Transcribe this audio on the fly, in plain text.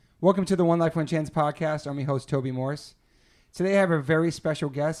Welcome to the One Life, One Chance podcast. I'm your host, Toby Morse. Today I have a very special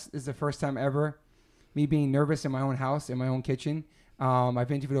guest. This is the first time ever me being nervous in my own house, in my own kitchen.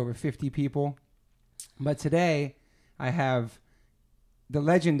 I've interviewed over 50 people. But today I have the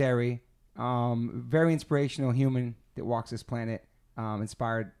legendary, very inspirational human that walks this planet,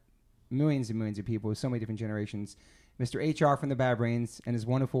 inspired millions and millions of people, so many different generations. Mr. HR from the Bad Brains and his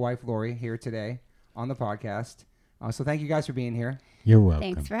wonderful wife, Lori, here today on the podcast. So thank you guys for being here. You're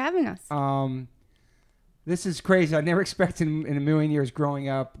welcome. Thanks for having us. This is crazy. I never expected in a million years growing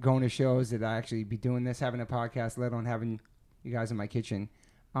up, going to shows, that I actually be doing this, having a podcast, let alone having you guys in my kitchen.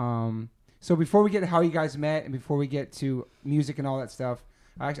 So before we get to how you guys met and before we get to music and all that stuff,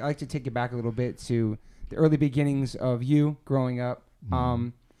 I like to take you back a little bit to the early beginnings of you growing up.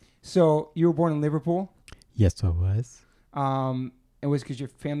 So you were born in Liverpool? Yes, I was. It was because your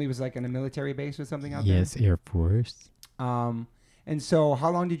family was like in a military base or something out there? Yes, Air Force. And so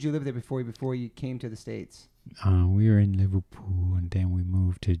how long did you live there before you came to the States? We were in Liverpool, and then we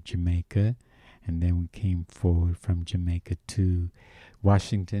moved to Jamaica, and then we came forward from Jamaica to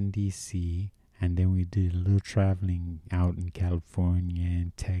Washington, D.C., and then we did a little traveling out in California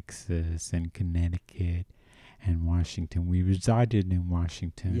and Texas and Connecticut and Washington. We resided in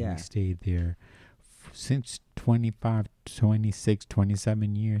Washington. Yeah. We stayed there since 25, 26,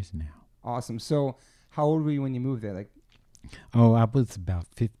 27 years now. Awesome. So how old were you when you moved there? Oh, I was about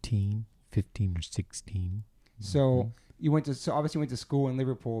 15 or 16. So you obviously went to school in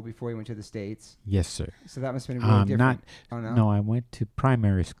Liverpool before you went to the States. Yes, sir. So that must have been really different. No, I went to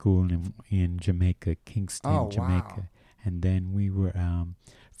primary school in Jamaica, Kingston, Jamaica. Wow. And then we were,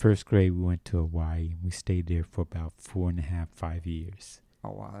 first grade, we went to Hawaii. We stayed there for about 4.5, 5 years.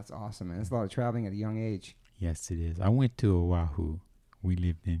 Oh, wow. That's awesome, man. It's a lot of traveling at a young age. Yes, it is. I went to Oahu. We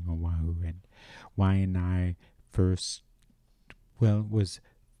lived in Oahu. And Y and I first, it was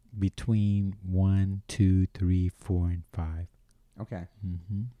between 1, 2, 3, 4, and 5. Okay.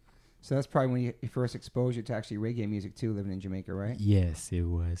 Mm-hmm. So that's probably when you first exposure to actually reggae music too, living in Jamaica, right? Yes, it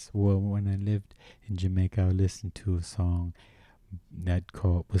was. Well, when I lived in Jamaica, I listened to a song that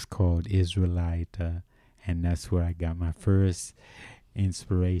was called Israelite, and that's where I got my first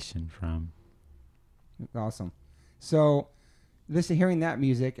inspiration from. Awesome. So, hearing that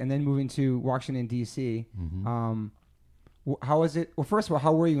music and then moving to Washington, D.C., how was it? Well, first of all,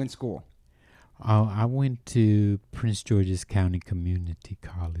 how were you in school? I went to Prince George's County Community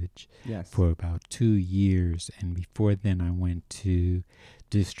College for about 2 years. And before then, I went to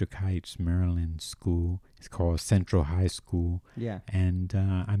District Heights, Maryland School. It's called Central High School. Yeah. And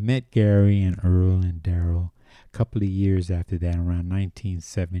I met Gary and Earl and Daryl a couple of years after that, around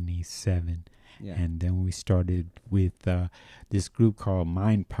 1977. Yeah. And then we started with this group called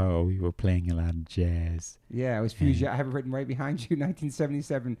Mind Power. We were playing a lot of jazz. Yeah, it was fusion. I have it written right behind you,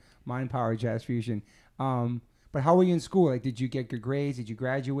 1977, Mind Power Jazz Fusion. But how were you in school? Did you get good grades? Did you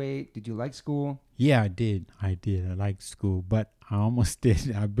graduate? Did you like school? Yeah, I did. I liked school, but I almost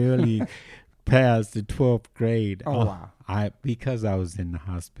did. I barely passed the 12th grade. Oh, wow. Because I was in the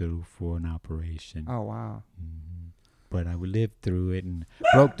hospital for an operation. Oh, wow. But I lived through it and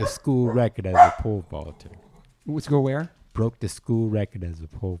broke the school record as a pole vaulter. Let's go where? Broke the school record as a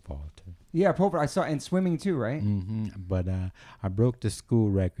pole vaulter. Yeah, pole vault. I saw in swimming too, right? Mm-hmm. But I broke the school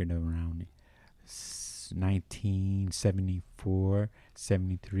record around 1974,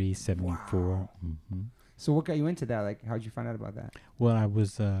 73, 74. Wow. Mm-hmm. So what got you into that? How'd you find out about that? Well, I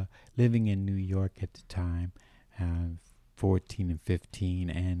was living in New York at the time, 14 and 15,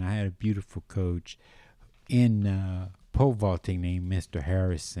 and I had a beautiful coach in pole vaulting named Mr.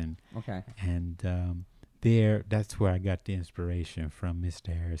 Harrison. Okay. And that's where I got the inspiration from,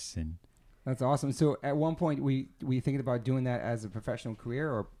 Mr. Harrison. That's awesome. So at one point, were you thinking about doing that as a professional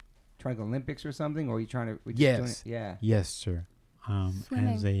career or trying to go Olympics or something? Or were you trying to... Yes. Doing it? Yeah. Yes, sir.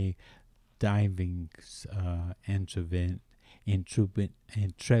 As a diving entrepreneur,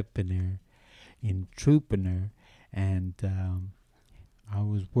 and I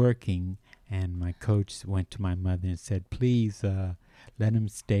was working, and my coach went to my mother and said, please let him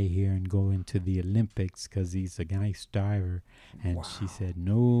stay here and go into the Olympics because he's a nice diver. And wow. She said,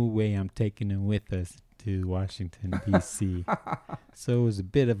 no way, I'm taking him with us to Washington, D.C. So it was a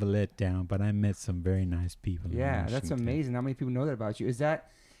bit of a letdown, but I met some very nice people. Yeah, that's amazing. How many people know that about you?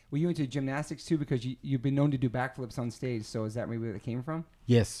 Were you into gymnastics too? Because you've been known to do backflips on stage. So is that maybe where that came from?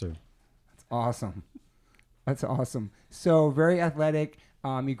 Yes, sir. That's awesome. That's awesome. So very athletic.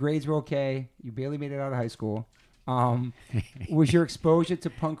 Your grades were okay. You barely made it out of high school. Was your exposure to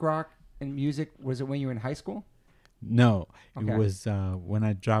punk rock and music, was it when you were in high school? No, Okay. It was when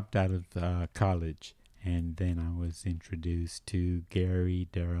I dropped out of college. and then I was introduced to Gary,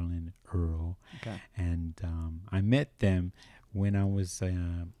 Daryl, and Earl. Okay. And I met them when I was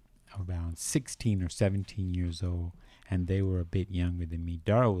around 16 or 17 years old, and they were a bit younger than me.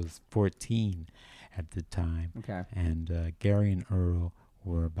 Daryl was 14 at the time, Okay. and Gary and Earl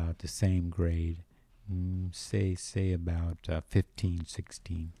were about the same grade, say about 15,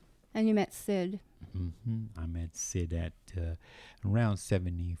 16. And you met Sid. I met Sid at around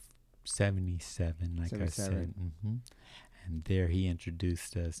 77, like 77. I said. And there he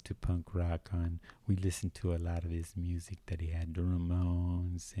introduced us to punk rock. We listened to a lot of his music that he had, the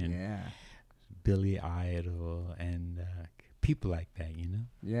Ramones and Yeah. Billy Idol and people like that, you know?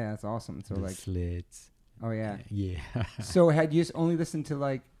 Yeah, that's awesome. So the like, Slits. oh yeah. Yeah. So had you just only listened to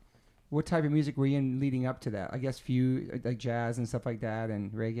like, what type of music were you in leading up to that? I guess few like jazz and stuff like that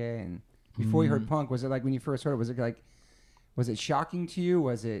and reggae. And before you heard punk, was it like when you first heard it, was it shocking to you?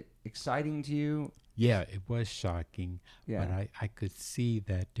 Was it exciting to you? Yeah, it was shocking, Yeah. but I could see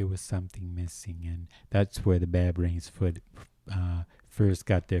that there was something missing, and that's where the Bad Brains Foot first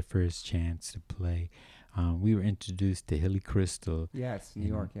got their first chance to play. We were introduced to Hilly Crystal. Yeah, it's New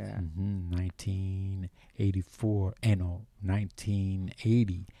York, yeah. 1984,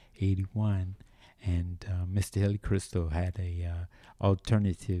 1980, 81, and Mr. Hilly Crystal had a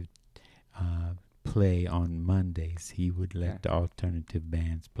alternative play on Mondays. He would let the alternative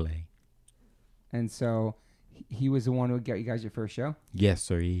bands play. And so he was the one who got you guys your first show? Yes,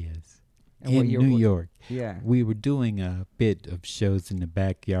 sir, he is. And what In year New was- York. Yeah. We were doing a bit of shows in the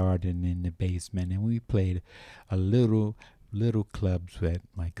backyard and in the basement, and we played a little clubs at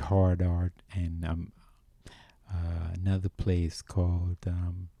like Hard Art and another place called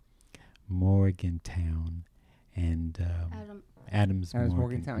Morgantown and Adams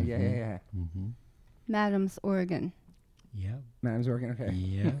Morgantown. Yeah, yeah, yeah. Madams, Oregon. Yeah. Madam's Oregon, okay.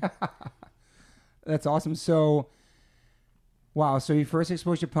 Yeah. That's awesome. So, wow. So you first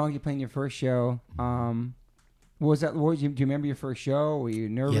exposed to punk. You played your first show. What was that? Do you remember your first show? Were you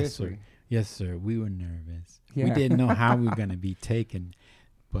nervous? Yes, sir. Yes, sir. We were nervous. Yeah. We didn't know how we were going to be taken,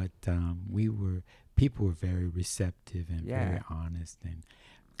 but people were very receptive and very honest and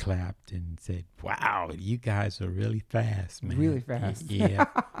clapped and said, "Wow, you guys are really fast, man." Really fast. Yeah.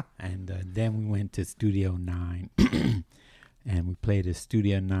 And then we went to Studio 9. And we played at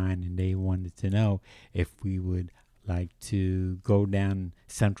Studio 9, and they wanted to know if we would like to go down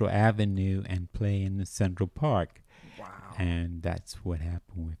Central Avenue and play in the Central Park. Wow. And that's what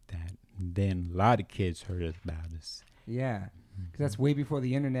happened with that. And then a lot of kids heard about us. Yeah. Because that's way before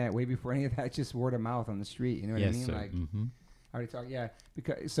the internet, way before any of that, just word of mouth on the street. You know what I mean? Sir. Like, I already talked, yeah.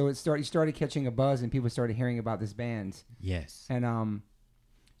 Because so you started catching a buzz, and people started hearing about this band. Yes. And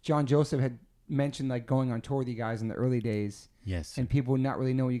John Joseph had mentioned like going on tour with you guys in the early days. Yes. And people would not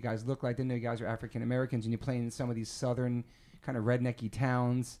really know what you guys look like. They didn't know you guys were African Americans, and you're playing in some of these southern kind of rednecky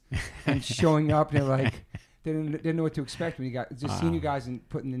towns and showing up, and they're like, they didn't know what to expect when you got just seeing you guys and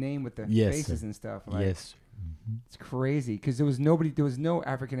putting the name with the faces sir. and stuff. Like, Yes. it's crazy because there was no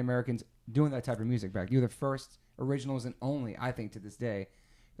African Americans doing that type of music back. You're the first originals and only, I think, to this day,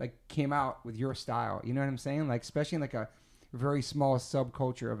 like came out with your style. You know what I'm saying? Like especially in like a very small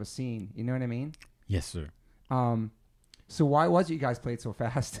subculture of a scene. You know what I mean? Yes, sir. So why was it you guys played so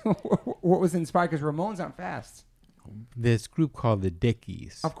fast? What was inspired? Because Ramones aren't fast. This group called the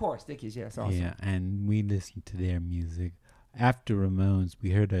Dickies. Of course, Dickies. Yes, awesome. Yeah, and we listened to their music. After Ramones,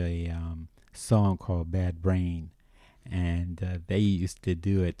 we heard a song called Bad Brain, and they used to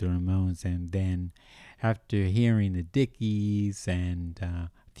do it, the Ramones. And then after hearing the Dickies and a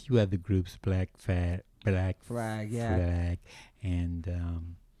few other groups, Black Flag, yeah.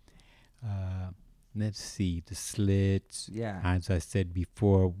 and let's see, the Slits. Yeah. As I said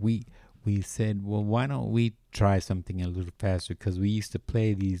before, we said, well, why don't we try something a little faster? Because we used to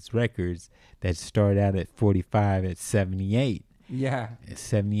play these records that start out at 45 at 78. Yeah.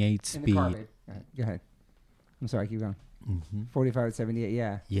 78 In the speed. car, babe. Go ahead. I'm sorry, keep going. 45 to 78,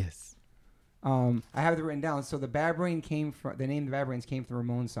 yeah. Yes. I have it written down. So the Bad Brain the name the Bad Brains came from the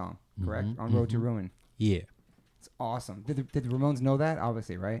Ramones song, correct? On Road to Ruin. Yeah. It's awesome. Did the Ramones know that?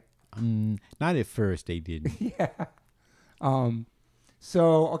 Obviously, right? Not at first, they didn't. Yeah.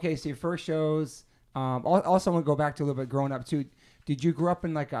 So your first shows. Also, I want to go back to a little bit growing up too. Did you grow up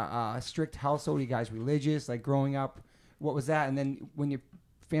in like a strict household? Are you guys religious? Like growing up, what was that? And then when your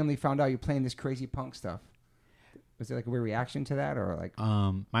family found out you're playing this crazy punk stuff, was there like a weird reaction to that, or like?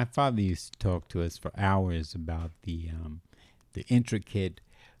 My father used to talk to us for hours about the intricate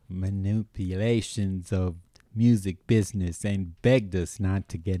manipulations of music business and begged us not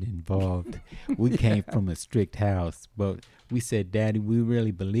to get involved. We came from a strict house, but we said, Daddy, we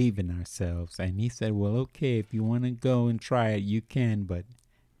really believe in ourselves. And he said, well, okay, if you want to go and try it, you can, but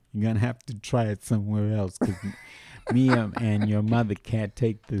you're going to have to try it somewhere else because me and your mother can't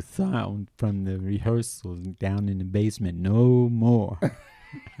take the sound from the rehearsals down in the basement no more.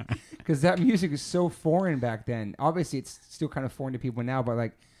 Because that music is so foreign back then. Obviously, it's still kind of foreign to people now, but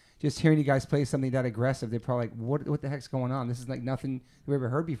like just hearing you guys play something that aggressive, they're probably like, what the heck's going on? This is like nothing we've ever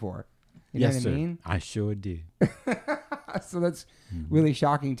heard before. You Yes, know what sir. I mean? I sure did. So that's really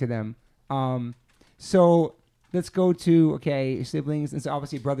shocking to them. So let's go to, okay, siblings. And so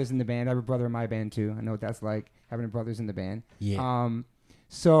obviously brothers in the band. I have a brother in my band too. I know what that's like, having brothers in the band. Yeah.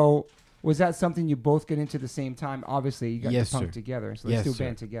 So was that something you both get into the same time? Obviously, you got Yes, the punk sir. together. So Yes, let's do a sir.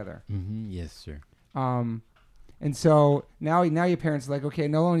 band together. Yes, sir. And so now your parents are like, okay,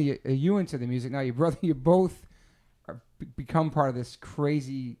 not only are you into the music, now your brother, you both become part of this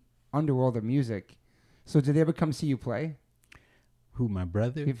crazy underworld of music. So did they ever come see you play? Who, my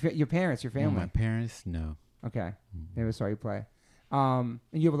brother? Your parents, your Oh, family. my parents? No. Okay. Never saw you play. And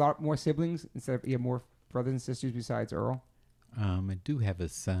you have a lot more siblings instead of you have more brothers and sisters besides Earl? I do have a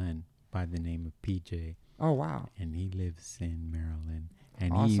son by the name of PJ, Oh, wow. and he lives in Maryland.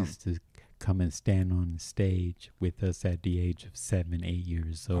 And Awesome. he used to come and stand on the stage with us at the age of 7, 8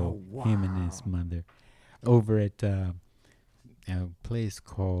 years old. Oh, Him and his wow. mother over at a place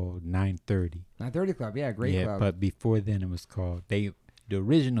called 930. 930 Club. Yeah, great yeah, club. but before then it was called the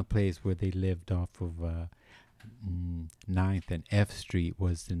original place where they lived off of 9th and F Street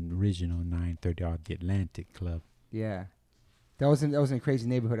was the original 930 or the Atlantic Club. Yeah. That was in a crazy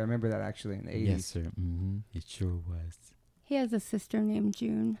neighborhood. I remember that actually in the 80s. Yes, sir. It sure was. He has a sister named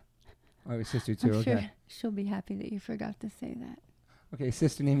June. Oh, your sister too. I'm Okay. sure she'll be happy that you forgot to say that. Okay,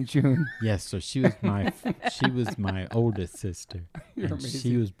 sister named June. Yes, so she was my oldest sister, You're and she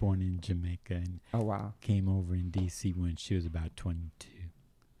amazing. was born in Jamaica and Oh, wow. came over in D.C. when she was about 22.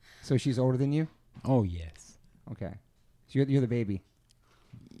 So she's older than you? Oh yes, Okay. So you're the baby.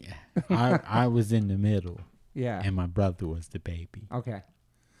 yeah. I was in the middle, Yeah. and my brother was the baby. Okay.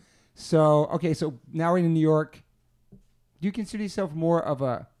 So now we're in New York. Do you consider yourself more of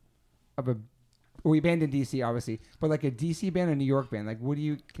a well, we band in DC obviously, but like a DC band or New York band? Like what do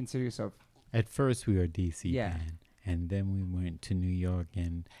you consider yourself? At first, we were a D.C. Yeah. band, and then we went to New York.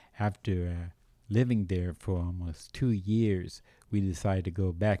 And after living there for almost 2 years, we decided to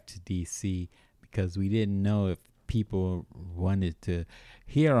go back to D.C. because we didn't know if people wanted to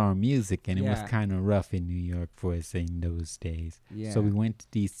hear our music, and it was Yeah. kind of rough in New York for us in those days. Yeah. So we went to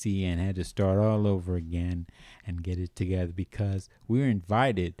D.C. and had to start all over again and get it together because we were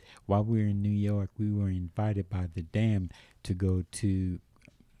invited, while we were in New York, we were invited by the Dam to go to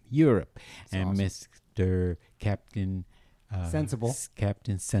Europe. That's And awesome. Mr. Captain Sensible.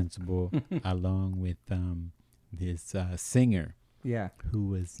 Captain Sensible, along with this singer Yeah. who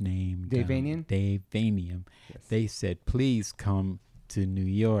was named Dave Vanian? Dave Vanian. Yes. They said, please come to New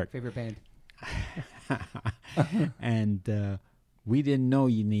York. Favorite band. And we didn't know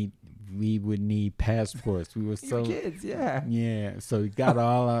we would need passports. We were You were so kids, yeah. yeah. So we got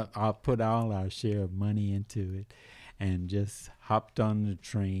I'll put all our share of money into it, and just hopped on the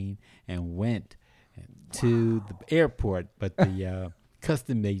train and went to the airport. But the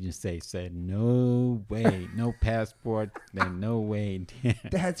custom agency said, no way, no passport, then no way.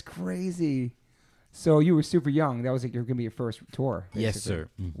 That's crazy. So you were super young. That was like you're gonna be your first tour. Yes, basically. sir.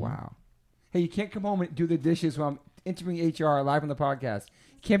 Mhm. Wow. Hey, you can't come home and do the dishes while I'm interviewing HR live on the podcast.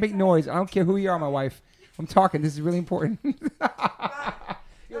 You can't make noise. I don't care who you are, my wife. I'm talking. This is really important.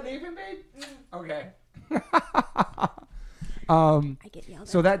 You're leaving, babe? Okay. I get yelled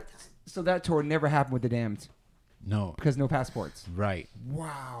So that tour never happened with the Damned No, because no passports. right.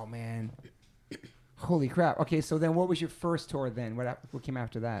 Wow, man. Holy crap. Okay, so then what was your first tour then? What came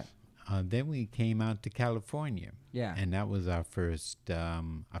after that? Then we came out to California. Yeah. And that was our first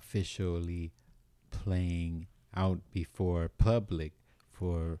officially playing out before public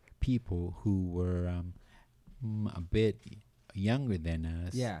for people who were a bit younger than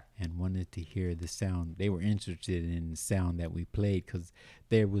us. Yeah. And wanted to hear the sound. They were interested in the sound that we played because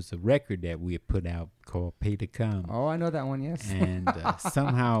there was a record that we had put out called Pay to Come. Oh, I know that one, yes. And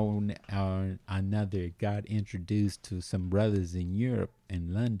somehow or another got introduced to some brothers in Europe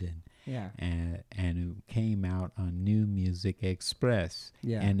and London. Yeah. And it came out on New Music Express,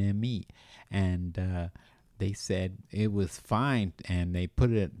 Yeah. NME, and they said it was fine, and they put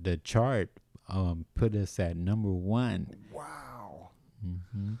it the chart put us at number 1. Wow.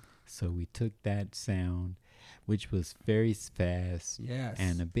 So we took that sound, which was very fast Yes.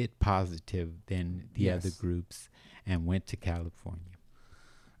 and a bit positive than the Yes. other groups, and went to California.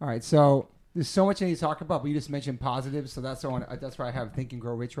 All right, so there's so much I need to talk about, but you just mentioned positives, so that's why I have Think and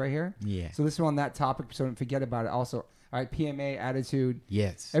Grow Rich right here. Yeah. So this is on that topic, so don't forget about it. Also, all right, PMA attitude.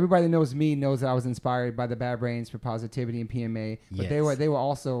 Yes. Everybody that knows me knows that I was inspired by the Bad Brains for positivity and PMA, but Yes.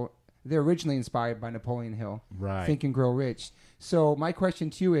 they're originally inspired by Napoleon Hill. Right. Think and Grow Rich. So my question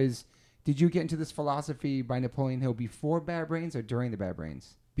to you is, did you get into this philosophy by Napoleon Hill before Bad Brains or during the Bad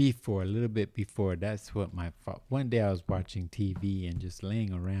Brains? Before, a little bit before. That's what my father. One day I was watching TV and just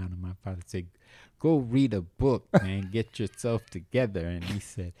laying around, and my father said, "Go read a book, man. Get yourself together." And he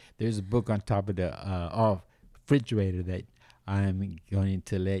said, "There's a book on top of the refrigerator that I'm going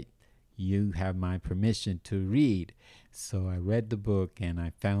to let you have my permission to read." So I read the book, and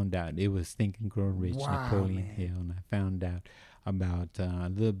I found out it was Think and Grow Rich, Wow, Napoleon man. Hill, and I found out about a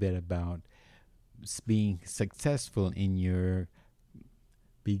little bit about being successful in your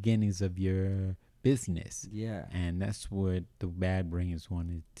beginnings of your business. Yeah. And that's what the Bad Brains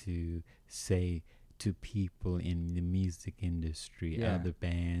wanted to say to people in the music industry, Yeah. other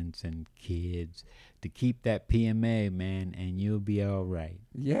bands and kids, to keep that PMA, man, and you'll be all right.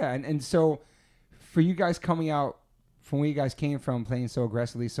 Yeah, and so for you guys coming out from where you guys came from, playing so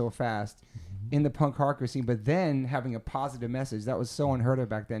aggressively, so fast in the punk hardcore scene, but then having a positive message, that was so unheard of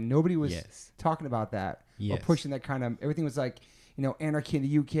back then. Nobody was Yes. talking about that or Yes. pushing that kind of, everything was like, anarchy in the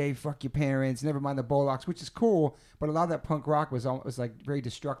UK, fuck your parents, never mind the Bolocks, which is cool, but a lot of that punk rock was like very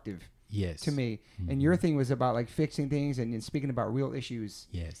destructive Yes. to me. And your thing was about like fixing things and speaking about real issues.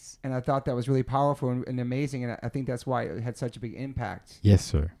 Yes. And I thought that was really powerful and amazing, and I think that's why it had such a big impact. Yes,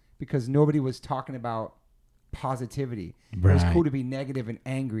 sir. Because nobody was talking about positivity. Right. It was cool to be negative and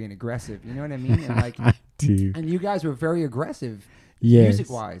angry and aggressive. You know what I mean? And like, I do. and you guys were very aggressive, Yes. music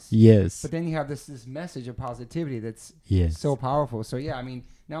wise. Yes. But then you have this message of positivity that's Yes. so powerful. So yeah, I mean,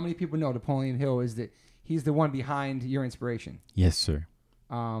 not many people know Napoleon Hill is that he's the one behind your inspiration. Yes, sir.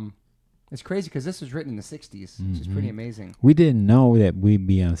 It's crazy because this was written in the '60s, which is pretty amazing. We didn't know that we'd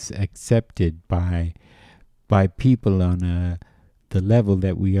be accepted by people on the level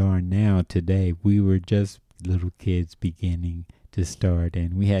that we are now today. We were just little kids beginning to start,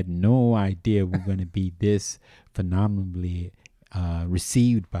 and we had no idea we're going to be this phenomenally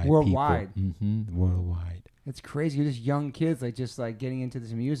received by Worldwide. people. Worldwide. It's crazy. You're just young kids, like just like getting into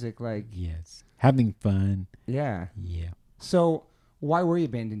this music, like Yes. Having fun. yeah. Yeah. So why were you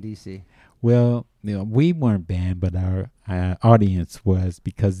banned in DC? Well, we weren't banned, but our audience was,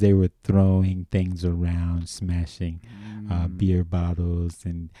 because they were throwing things around, smashing beer bottles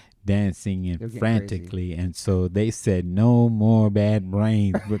and dancing They were and getting frantically. And so they said, "No more Bad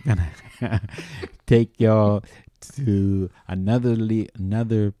Brains. We're going to take y'all to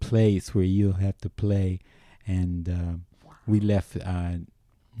another place where you'll have to play." And we left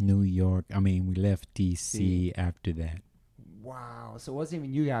New York. We left DC after that. Wow. So it wasn't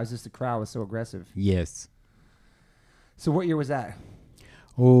even you guys, just the crowd was so aggressive. Yes. So what year was that?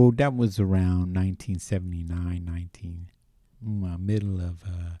 Oh, that was around 1979, middle of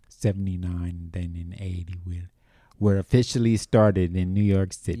 79, then in 80. We're officially started in New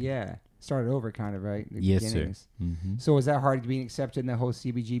York City. Yeah. Started over kind of, right? The Yes, beginnings. sir. Mm-hmm. So was that hard being accepted in the whole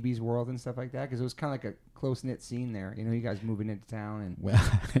CBGB's world and stuff like that? Because it was kind of like a close-knit scene there. You guys moving into town. And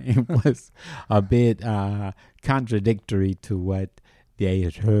Well, it was a bit contradictory to what they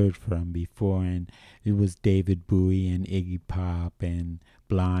had heard from before. And it was David Bowie and Iggy Pop and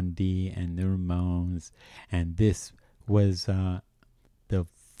Blondie and the Ramones. And this was the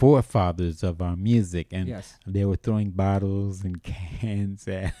forefathers of our music, and yes. they were throwing bottles and cans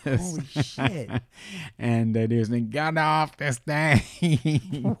at us. Holy shit. And they were saying, "Get off this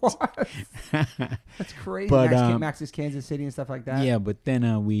thing." What? That's crazy. But, Max's Kansas City and stuff like that. Yeah, but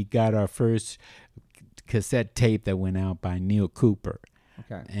then we got our first cassette tape that went out by Neil Cooper.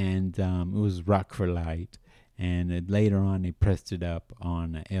 Okay. And it was Rock for Light. And later on, they pressed it up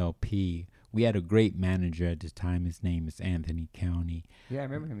on a LP. We had a great manager at the time. His name is Anthony County. Yeah, I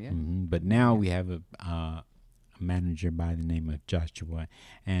remember him, yeah. Mm-hmm. But now we have a manager by the name of Joshua.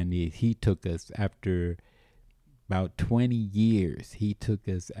 And he took us, after about 20 years, he took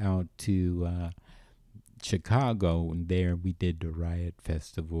us out to Chicago. And there we did the Riot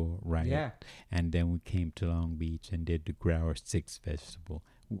Festival. Yeah. And then we came to Long Beach and did the Grower 6 Festival.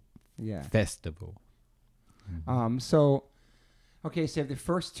 Yeah. Mm-hmm. So you have the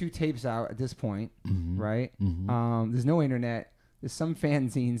first 2 tapes out at this point, Mm-hmm. right? Mm-hmm. There's no internet. There's some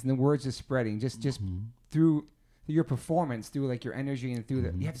fanzines, and the word's just spreading. Just Mm-hmm. through your performance, through like your energy, and through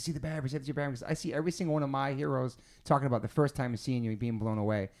Mm-hmm. you have to see the Bad Brains. You have to see Bad Brains. I see every single one of my heroes talking about the first time seeing you, being blown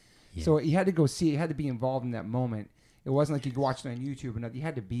away. Yeah. So you had to go see it. You had to be involved in that moment. It wasn't like you could watch it on YouTube. And you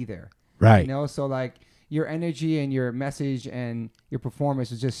had to be there. Right. You know, so like your energy and your message and your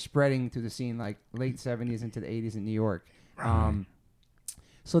performance was just spreading through the scene, like late 70s into the 80s in New York.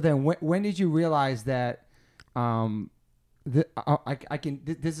 So then when did you realize that this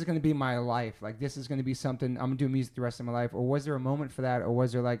is going to be my life? Like, this is going to be something, I'm going to do music the rest of my life? Or was there a moment for that? Or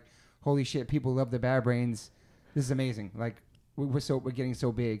was there like, holy shit, people love the Bad Brains. This is amazing. Like, we're getting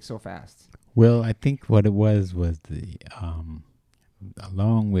so big so fast. Well, I think what it was the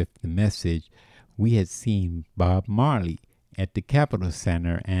along with the message, we had seen Bob Marley at the Capitol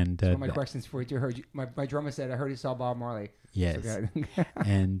Center, and So my questions for you. Heard you, my drummer said, I heard he saw Bob Marley. yes, So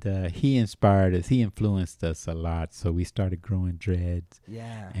and he inspired us. He influenced us a lot. So we started growing dreads,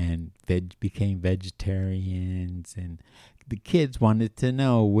 yeah. and became vegetarians, and the kids wanted to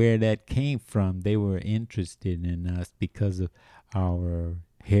know where that came from. They were interested in us because of our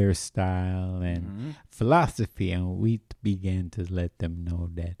hairstyle and philosophy, and we began to let them know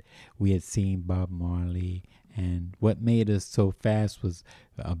that we had seen Bob Marley. And what made us so fast was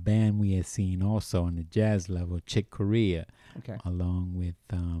a band we had seen also on the jazz level, Chick Corea, along with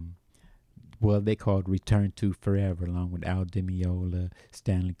they called Return to Forever, along with Al Di Meola,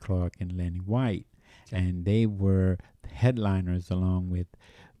 Stanley Clarke, and Lenny White. And they were headliners along with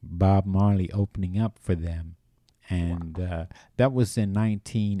Bob Marley opening up for them. And that was in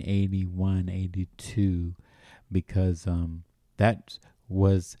 1981, 82, because that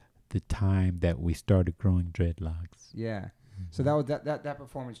was the time that we started growing dreadlocks. Yeah. So that was that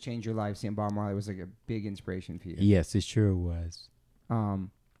performance changed your life. Seeing Bob Marley was like a big inspiration for you. Yes, it sure was. And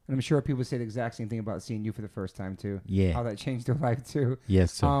I'm sure people say the exact same thing about seeing you for the first time too. Yeah. How that changed their life too.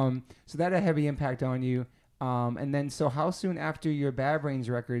 Yes, sir. So that had a heavy impact on you. And then, so how soon after your Bad Brains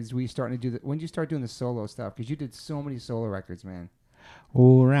records were you starting to do when did you start doing the solo stuff? Because you did so many solo records, man.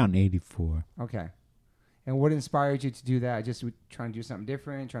 Oh, around 84. Okay. And what inspired you to do that? Just trying to do something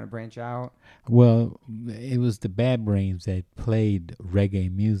different, trying to branch out? Well, it was the Bad Brains that played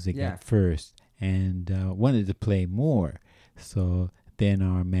reggae music at first, and wanted to play more. So then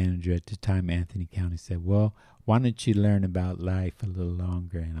our manager at the time, Anthony County, said, well, why don't you learn about life a little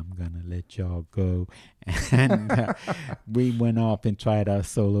longer, and I'm going to let y'all go. And we went off and tried our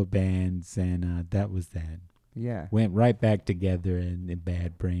solo bands, and that was that. Yeah. Went right back together in the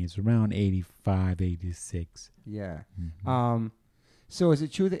Bad Brains around 85, 86. Yeah. Mm-hmm. So is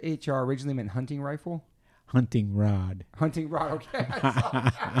it true that HR originally meant hunting rifle? Hunting rod. Hunting rod, okay.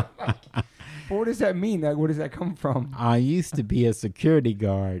 What does that mean? Where does that come from? I used to be a security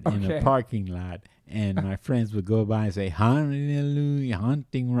guard in a parking lot, and my friends would go by and say, hallelujah,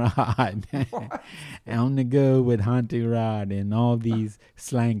 hunting rod. On the go with hunting rod and all these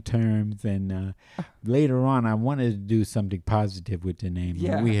slang terms. And later on, I wanted to do something positive with the name.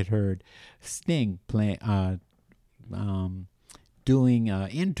 Yeah. We had heard Sting doing an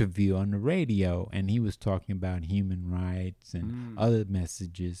interview on the radio, and he was talking about human rights and other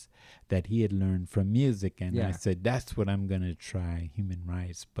messages that he had learned from music. And I said, that's what I'm going to try, human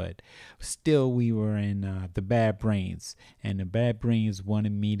rights. But still, we were in the Bad Brains, and the Bad Brains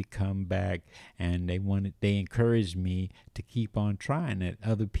wanted me to come back, and they encouraged me to keep on trying, that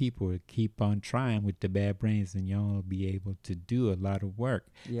other people would keep on trying with the Bad Brains, and y'all will be able to do a lot of work.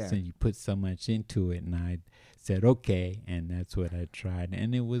 Yeah. So you put so much into it, and I said, okay, and that's what I tried,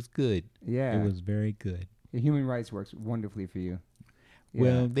 and it was good. Yeah. It was very good. The human rights works wonderfully for you. Yeah.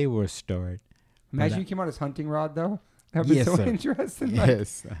 Well, they were a start. Imagine you came out as hunting rod, though. That would be so interesting.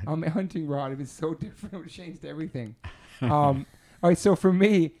 Yes. Like, hunting rod. It was so different. It would changed everything. All right, so for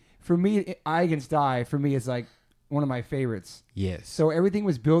me, I Against Die, for me, is like one of my favorites. Yes. So everything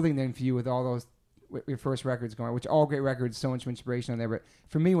was building then for you with all those your first records going, which all great records, so much inspiration on there. But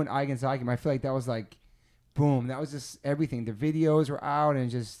for me, when I Against Die came, I feel like that was like, boom, that was just everything. The videos were out, and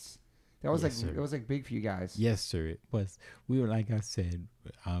just that was it was like big for you guys. Yes, sir. It was. We were, like I said,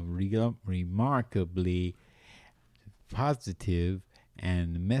 remarkably positive,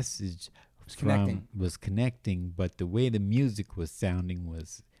 and the message was connecting. But the way the music was sounding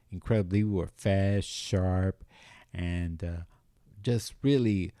was incredibly. We were fast, sharp, and just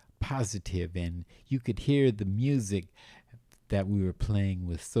really positive, and you could hear the music that we were playing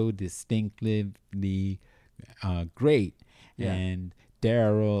was so distinctively great. Yeah. And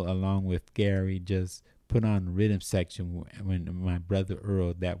Daryl, along with Gary, just put on the rhythm section when my brother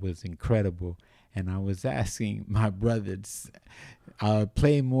Earl. That was incredible. And I was asking my brother to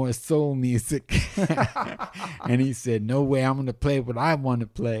play more soul music. And he said, no way, I'm going to play what I want to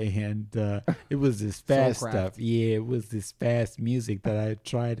play. And it was this fast stuff. Yeah, it was this fast music that I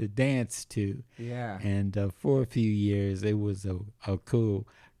tried to dance to. Yeah. And for a few years, it was a cool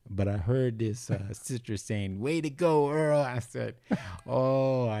but I heard this sister saying, "Way to go, Earl." I said,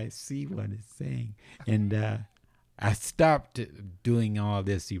 "Oh, I see what it's saying." And I stopped doing all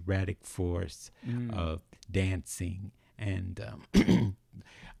this erratic force of dancing. And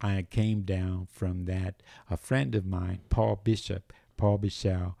I came down from that. A friend of mine, Paul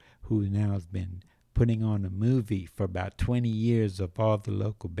Bichau, who now has been putting on a movie for about 20 years of all the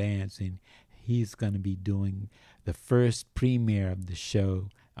local bands, and he's going to be doing the first premiere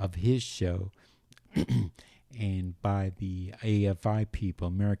of his show and by the AFI people,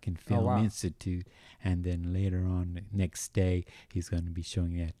 American Film Institute, and then later on the next day he's going to be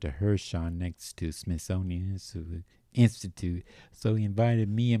showing it at the Hershon next to Smithsonian Institute. So he invited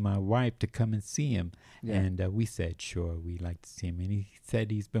me and my wife to come and see him, and we said sure, we'd like to see him, and he said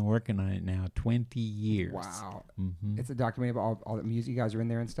he's been working on it now 20 years. Wow. It's a documentary about all the music. You guys are in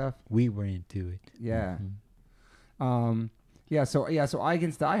there and stuff. We were into it. Yeah. So Eye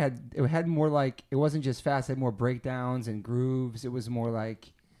Against the Eye had more like, it wasn't just fast, it had more breakdowns and grooves. It was more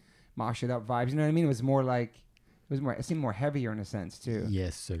like mosh it up vibes. You know what I mean? It seemed more heavier in a sense too.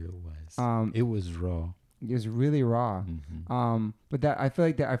 Yes, sir, it was. It was raw. It was really raw. But I feel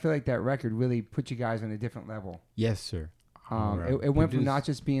like that record really put you guys on a different level. Yes, sir. It went from not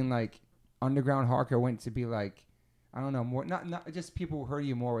just being like underground hardcore, it went to be like, I don't know, more not just people who heard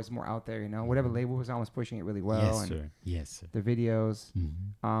you more, was more out there, you know. Whatever label was on was pushing it really well. Yes, sir. Yes, sir. The videos.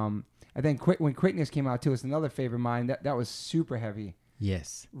 And then when Quickness came out too, it's another favorite of mine. That was super heavy.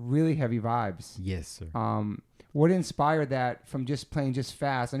 Yes. Really heavy vibes. Yes, sir. What inspired that from just playing just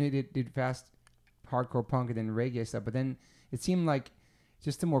fast? I know you did fast hardcore punk and then reggae stuff, but then it seemed like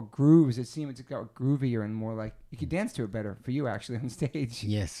just the more grooves. It seemed it got groovier and more like you could dance to it better for you actually on stage.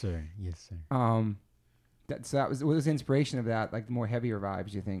 Yes, sir. Yes, sir. What was the inspiration of that? Like the more heavier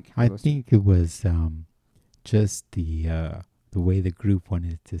vibes, you think? I think it was just the way the group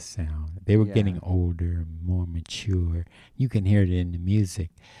wanted it to sound. They were getting older, more mature. You can hear it in the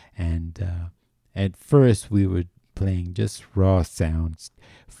music. And at first we were playing just raw sounds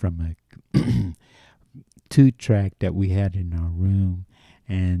from a 2-track that we had in our room.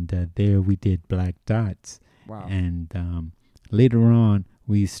 And there we did Black Dots. Wow. And later on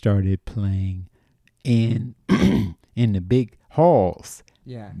we started playing in the big halls,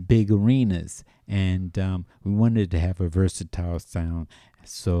 big arenas, and we wanted to have a versatile sound.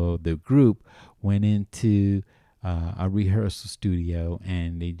 So the group went into a rehearsal studio,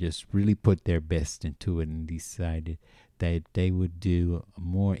 and they just really put their best into it, and decided that they would do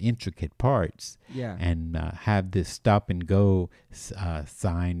more intricate parts, and have this stop and go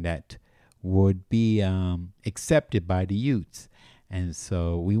sign that would be accepted by the youths. And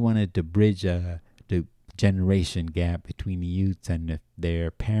so we wanted to bridge the generation gap between the youths and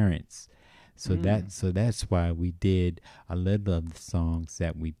their parents. So that's why we did a little of the songs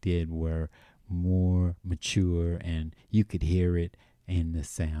that we did were more mature, and you could hear it in the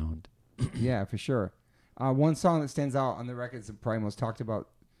sound. Yeah, for sure. One song that stands out on the records that probably most talked about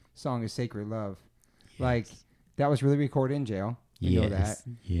song is Sacred Love. Yes. Like, that was really recorded in jail. You know that.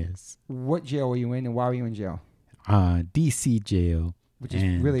 Yes. What jail were you in, and why were you in jail? DC jail. Which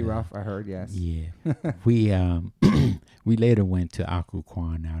is really rough, I heard, yes. Yeah. We we later went to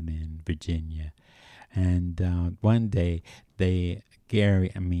Occoquan out in Virginia. And one day, not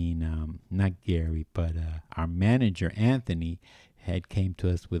Gary, but our manager, Anthony, had came to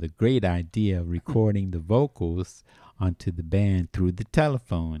us with a great idea of recording the vocals onto the band through the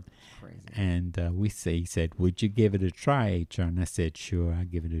telephone. Crazy. And he said, would you give it a try, HR? And I said, sure, I'll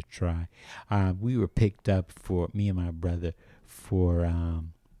give it a try. We were picked up, for me and my brother, for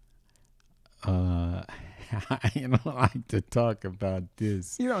I don't like to talk about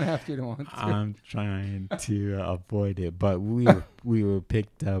this. You don't have to. Don't want to. I'm trying to avoid it, but we were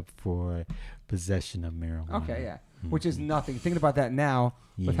picked up for possession of marijuana. Okay, yeah, which is nothing. Thinking about that now,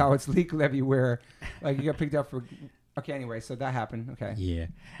 with how it's legal everywhere, like you got picked up for. Okay, anyway, so that happened. Okay. Yeah,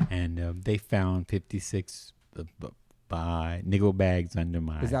 and they found 56 by nickel bags under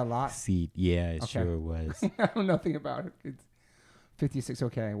my Is that a lot? seat. Yeah, it sure was. I know nothing about it. It's 56.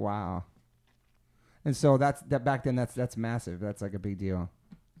 Okay, wow. And so that back then that's massive. That's like a big deal.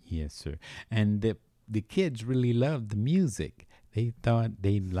 Yes, sir. And the kids really loved the music. They thought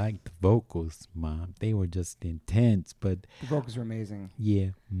they liked the vocals, Mom. They were just intense, but the vocals were amazing. Yeah.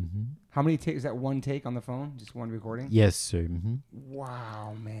 Mm-hmm. How many takes? Is that one take on the phone? Just one recording? Yes, sir. Mm-hmm.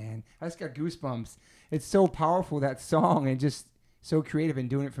 Wow, man. I just got goosebumps. It's so powerful, that song, and just so creative, and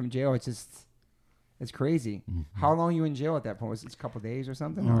doing it from jail. It's crazy. Mm-hmm. How long were you in jail at that point? Was it a couple of days or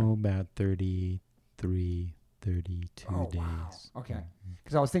something? Oh, about 33 32 days. Wow. Okay.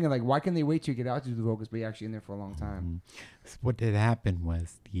 Because I was thinking, like, why can they wait till you get out to do the vocals, but you're actually in there for a long time? What had happened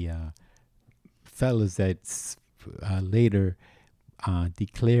was the fellas that later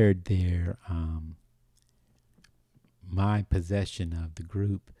declared their my possession of the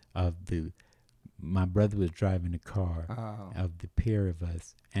group my brother was driving the car of the pair of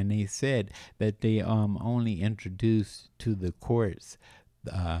us, and they said that they only introduced to the courts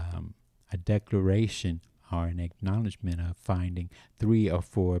a declaration or an acknowledgement of finding 3 or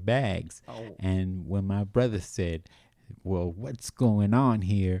 4 bags. And when my brother said, well, what's going on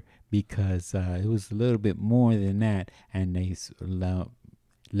here, because it was a little bit more than that, and they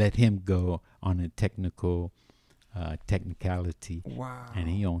let him go on a technicality. Wow. And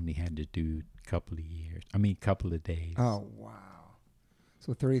he only had to do couple of days. Oh, wow.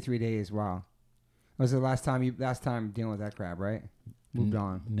 So 33 days. Wow. Was it the last time dealing with that crap, right? Moved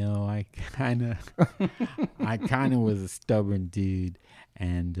on. No, I kind of was a stubborn dude,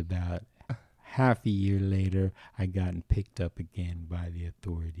 and about half a year later, I gotten picked up again by the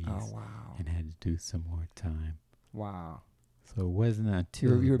authorities. Oh, wow. And had to do some more time. Wow. So it wasn't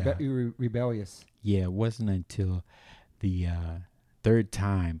until you were rebellious. Yeah, it wasn't until the third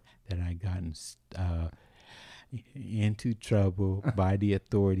time that I gotten into trouble by the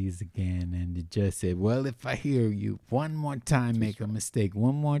authorities again, and the judge said, well, if I hear you one more time make a mistake,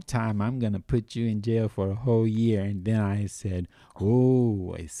 one more time, I'm going to put you in jail for a whole year. And then I said,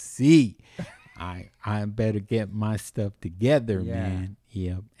 oh, I see. I better get my stuff together, man.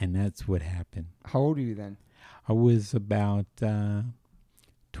 Yep, and that's what happened. How old were you then? I was about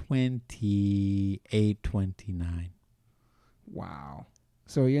 28, 29. Wow.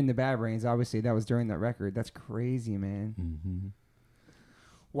 So you're in the Bad Brains. Obviously, that was during that record. That's crazy, man. Mm-hmm.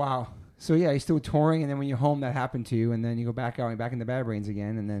 Wow. So yeah, you're still touring, and then when you're home, that happened to you, and then you go back out and back in the Bad Brains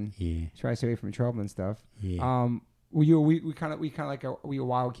again, and then try to stay away from trouble and stuff. Yeah. Were you kind of like were you a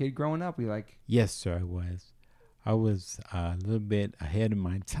wild kid growing up? Yes, sir, I was. I was a little bit ahead of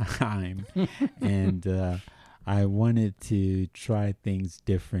my time, and I wanted to try things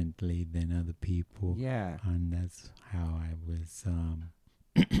differently than other people. Yeah. And that's how I was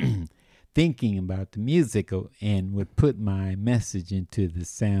thinking about the music, and would put my message into the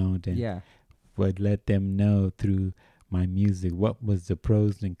sound, and would let them know through my music what was the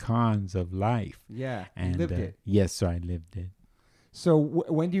pros and cons of life. Yeah. And you lived it. Yes, sir, I lived it. So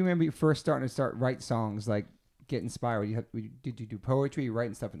when do you remember you first starting to write songs, like get inspired? Did you do poetry? You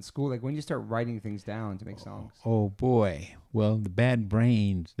writing stuff in school? Like when did you start writing things down to make songs? Oh boy. Well, the Bad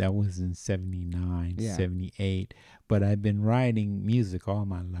Brains, that was in 79, 78. But I've been writing music all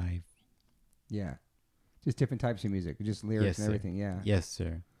my life. Yeah. Just different types of music, just lyrics and everything. Yeah. Yes,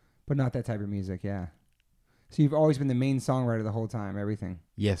 sir. But not that type of music. Yeah. So you've always been the main songwriter the whole time, everything?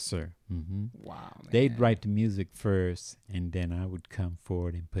 Yes, sir. Mm-hmm. Wow, man. They'd write the music first, and then I would come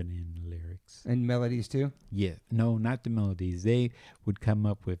forward and put in the lyrics. And melodies too? Yeah. No, not the melodies. They would come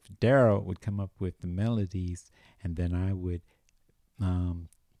up with, Daryl would come up with the melodies, and then I would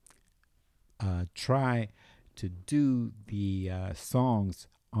try to do the songs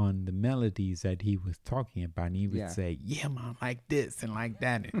on the melodies that he was talking about, and he would say, yeah, man, like this and like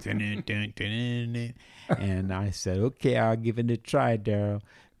that. And I said, okay, I'll give it a try, Daryl,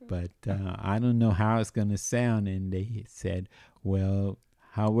 but I don't know how it's going to sound. And they said, well,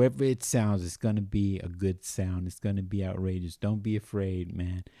 however it sounds, it's going to be a good sound. It's going to be outrageous. Don't be afraid,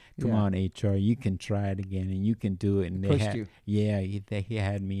 man. Come on, HR, you can try it again, and you can do it. And they had, he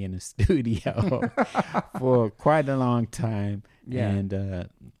had me in a studio for quite a long time. Yeah. And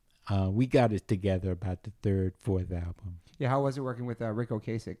we got it together about the third, fourth album. Yeah, how was it working with Rick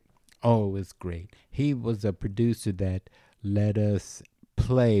Ocasek? Oh, it was great. He was a producer that let us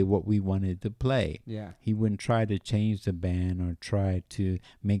play what we wanted to play. Yeah. He wouldn't try to change the band or try to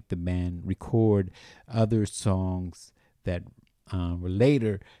make the band record other songs that were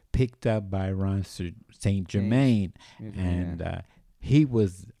later picked up by Ron St. Germain. And he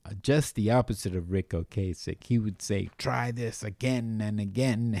was just the opposite of Rick Ocasek. He would say, try this again and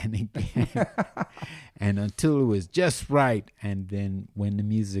again and again. And until it was just right. And then when the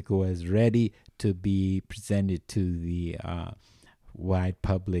music was ready to be presented to the wide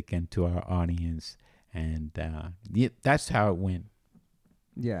public and to our audience. And that's how it went.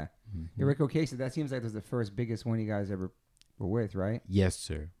 Yeah. Mm-hmm. Rick Ocasek, that seems like that was the first biggest one you guys ever were with, right? Yes,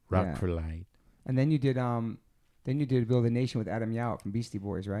 sir. Rock for Light. And then you did Build a Nation with Adam Yauch from Beastie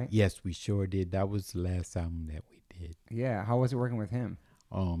Boys, right? Yes, we sure did. That was the last album that we did. Yeah. How was it working with him?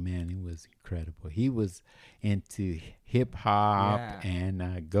 Oh, man, it was incredible. He was into hip-hop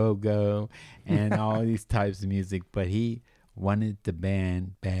and go-go and all these types of music, but he wanted the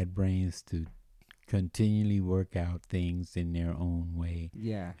band Bad Brains to continually work out things in their own way.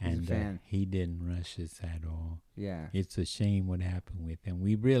 Yeah, he's And a fan. he didn't rush us at all. Yeah. It's a shame what happened with him.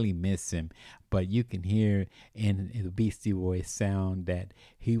 We really miss him. But you can hear in the Beastie Boys sound that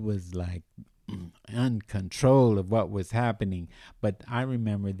he was like uncontrol of what was happening. But I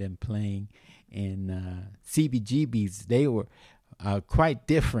remember them playing in CBGBs. They were quite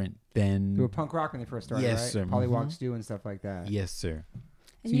different than... They were punk rock when they first started, Yes, right? sir. Pollywog Mhm. Stew and stuff like that. Yes, sir.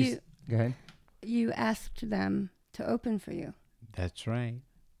 And So you Go ahead. you asked them to open for you. That's right.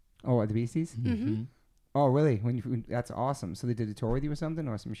 Oh, at the Beasties? Mhm. Oh, really? That's awesome. So they did a tour with you or something,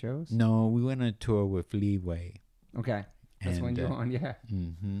 or some shows? No, we went on a tour with Leeway. Okay. That's when you're on, yeah.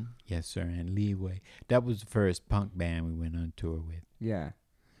 Yes, sir. And Leeway. That was the first punk band we went on tour with. Yeah.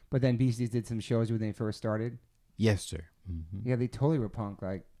 But then Beasties did some shows when they first started. Yes, sir. Mm-hmm. Yeah, they totally were punk,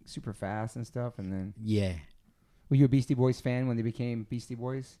 like super fast and stuff. And then, Yeah. were you a Beastie Boys fan when they became Beastie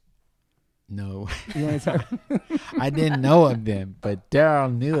Boys? No. You want to talk? I didn't know of them, but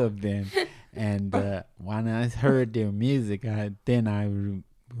Daryl knew of them. And when I heard their music, I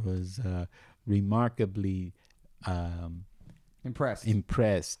was remarkably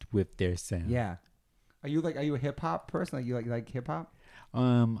Impressed. with their sound. Yeah. Are you a hip hop person? Like you like hip hop?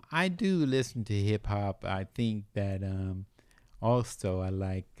 I do listen to hip hop. I think that also I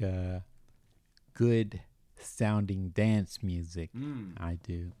like good sounding dance music. I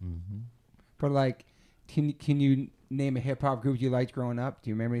do. Mm-hmm. But like, can you name a hip hop group you liked growing up? Do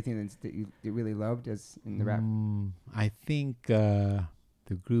you remember anything that you really loved as in the rap? I think the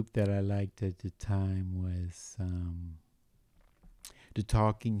group that I liked at the time was the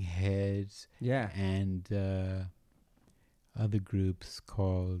Talking Heads. Yeah. And other groups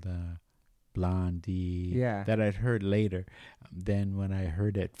called Blondie. Yeah. That I'd heard later than when I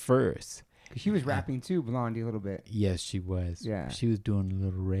heard at first. 'Cause she was rapping too, Blondie, a little bit. Yes, she was. Yeah. She was doing a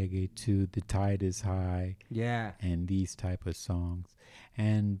little reggae too. The Tide is High Yeah. and these type of songs.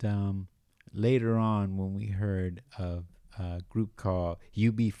 And later on, when we heard of a group called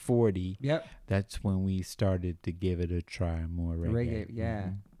UB40, Yep. that's when we started to give it a try, more reggae.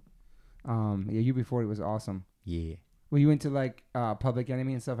 Yeah. Mhm. Yeah, UB40 was awesome. Yeah. Were you into like Public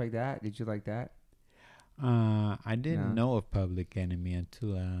Enemy and stuff like that? Did you like that? I didn't know of Public Enemy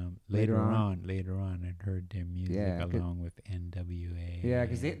until later on. Later on, I'd heard their music along with NWA. Yeah,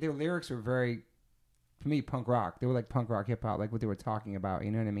 because their lyrics were very, for me, punk rock. They were like punk rock hip hop, like what they were talking about.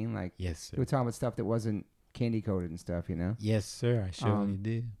 You know what I mean? Like, yes, sir. they were talking about stuff that wasn't candy coated and stuff. You know? Yes, sir. I surely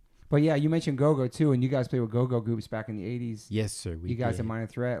do. But yeah, you mentioned Go-Go too, and you guys played with Go-Go groups back in the 80s. Yes, sir. You guys at Minor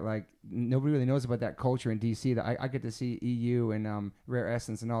Threat, like nobody really knows about that culture in DC. That I get to see EU and Rare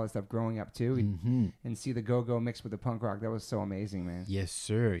Essence and all that stuff growing up too, and see the Go-Go mixed with the punk rock. That was so amazing, man. Yes,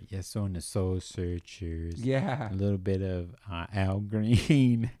 sir. Yes, on the Soul Searchers. Yeah. A little bit of Al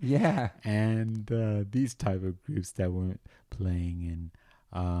Green. Yeah. And these type of groups that were playing,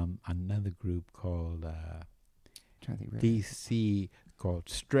 and another group called Trying to think. DC called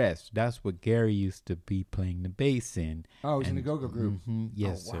Stress. That's what Gary used to be playing the bass in. Oh, he's in the Go-Go group.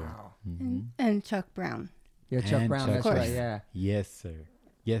 Yes, oh, sir. Wow. And Chuck Brown. Yeah, Chuck And Brown. Chuck That's Brown. right. Yeah. Yes, sir.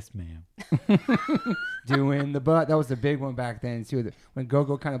 Yes, ma'am. Doing the butt. That was the big one back then too. When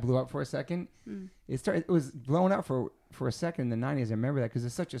Go-Go kind of blew up for a second, it was blowing up for a second in the 90s. I remember that because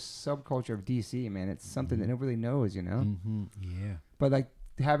it's such a subculture of DC, man. It's something that nobody knows, you know. Yeah. But like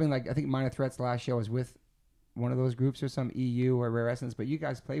having I think Minor Threat's last show was with one of those groups or some EU or Rare Essence. But you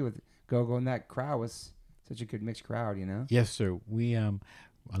guys play with Go-Go, and that crowd was such a good mixed crowd, you know. Yes, sir. We a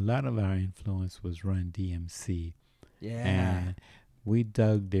lot of our influence was Run DMC. Yeah. And we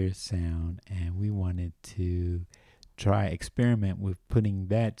dug their sound, and we wanted to experiment with putting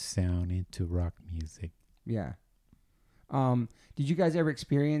that sound into rock music. Yeah. Did you guys ever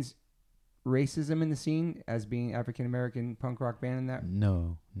experience racism in the scene as being African American punk rock band in that?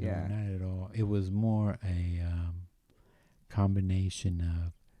 No, Yeah. not at all. It was more a combination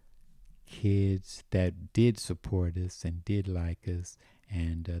of kids that did support us and did like us,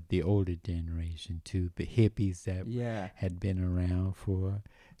 and the older generation too, the hippies that had been around for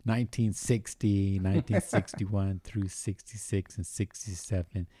 1960, 1961 through 66 and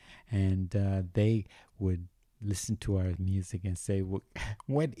 67, and they would listen to our music and say,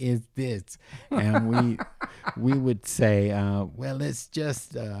 what is this? And we would say, well, it's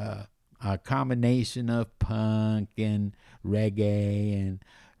just a combination of punk and reggae, and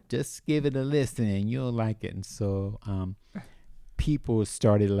just give it a listen and you'll like it. And so people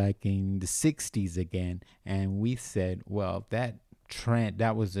started liking the 60s again, and we said, well, that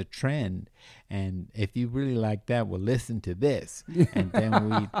was a trend, and if you really like that, well, listen to this. And then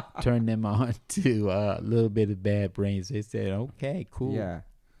we turned them on to a little bit of Bad Brains. They said, okay, cool. Yeah.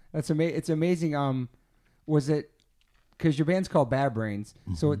 It's amazing. Was it because your band's called Bad Brains?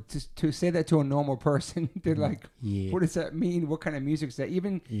 So to say that to a normal person, they're like, Yeah. what does that mean? What kind of music is that?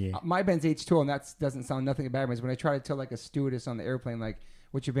 Even my band's H2O, and that doesn't sound nothing like Bad Brains. When I try to tell like a stewardess on the airplane, like,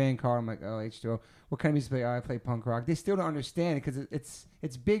 what's your band called? I'm like, oh, H2O. What kind of music do you play? Oh, I play punk rock. They still don't understand it because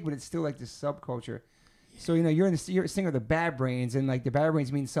it's big, but it's still like this subculture. So you're a singer of the Bad Brains, and like the Bad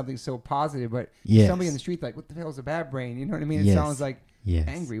Brains means something so positive, but somebody in the street like, what the hell is a bad brain? You know what I mean? It sounds like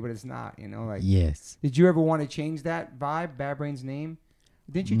angry, but it's not. Like. Yes. Did you ever want to change that vibe, Bad Brains name?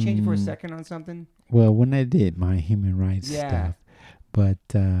 Didn't you change it for a second on something? Well, when I did my human rights stuff, but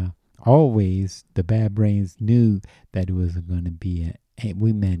always the Bad Brains knew that it was going to be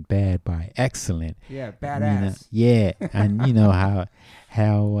we meant bad by excellent. Yeah, badass. And you know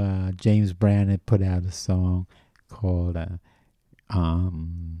how James Brown had put out a song called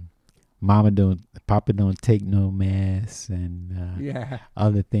Papa Don't Take No Mess and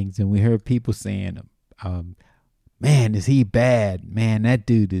other things, and we heard people saying, man, is he bad? Man, that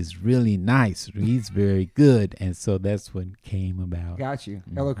dude is really nice. He's very good. And so that's what came about. Got you.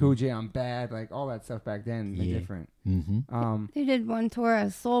 LL Cool J, I'm bad. Like all that stuff back then. They're different. They did one tour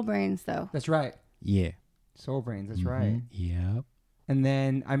as Soul Brains, though. That's right. Yeah. Soul Brains. That's right. Yep. And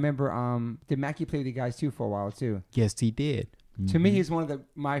then I remember, did Mackie play with you guys too for a while too? Yes, he did. To me, he's one of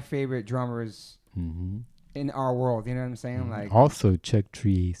my favorite drummers in our world. You know what I'm saying? Like also Chuck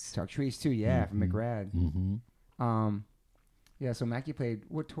Trees. Chuck Trees too. Yeah, from McRad. So Mackie played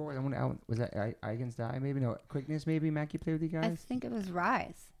what tour? Was that I Against Die? Maybe no Quickness. Maybe Mackie played with you guys. I think it was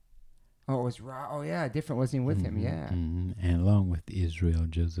Rise. Oh, it was Oh yeah, different. Wasn't he with him? Yeah, and along with Israel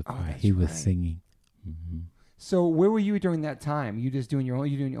Josephi, he was singing. So where were you during that time? You just doing your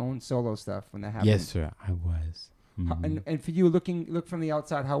own solo stuff when that happened? Yes, sir, I was. And for you, look from the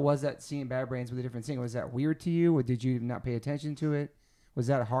outside, how was that seeing Bad Brains with a different singer? Was that weird to you, or did you not pay attention to it? Was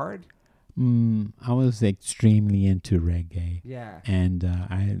that hard? I was extremely into reggae. Yeah. And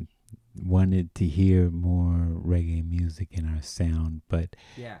I wanted to hear more reggae music in our sound, but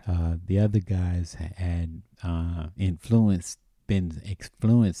the other guys had been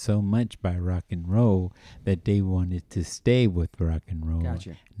influenced so much by rock and roll that they wanted to stay with rock and roll,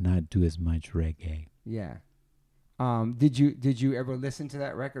 not do as much reggae. Yeah. Did you ever listen to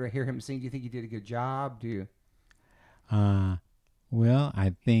that record or hear him sing? Do you think he did a good job? Do you? Well,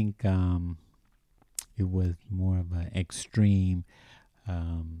 I think it was more of an extreme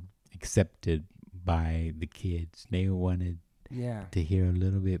accepted by the kids. They wanted to hear a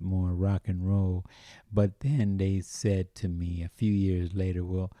little bit more rock and roll. But then they said to me a few years later,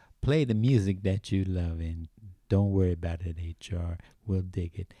 well, play the music that you love and don't worry about it, HR. We'll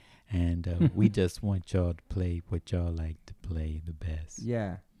dig it. And we just want y'all to play what y'all like to play the best.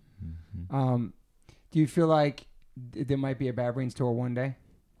 Yeah. Do you feel like there might be a Bad Brains tour one day?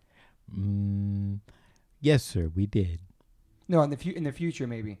 Yes, sir, we did. No, in the future,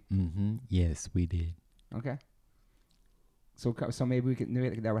 maybe. Yes, we did. Okay. So maybe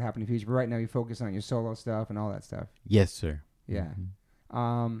that would happen in the future. But right now, you focus on your solo stuff and all that stuff. Yes, sir. Yeah.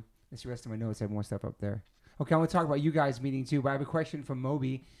 That's the rest of my notes. I have more stuff up there. Okay, I want to talk about you guys meeting too. But I have a question from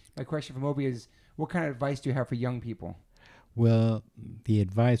Moby. My question from Moby is, what kind of advice do you have for young people? Well, the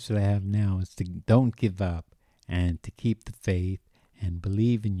advice that I have now is to don't give up and to keep the faith and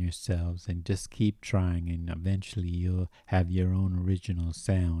believe in yourselves and just keep trying, and eventually you'll have your own original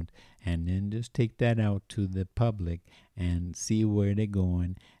sound, and then just take that out to the public and see where they're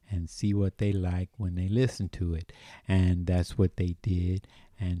going and see what they like when they listen to it. And that's what they did.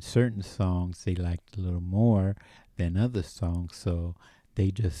 And certain songs they liked a little more than other songs, so they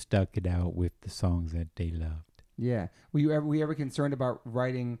just stuck it out with the songs that they loved. Yeah. Were you ever concerned about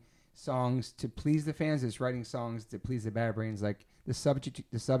writing songs to please the fans, just writing songs to please the Bad Brains? Like the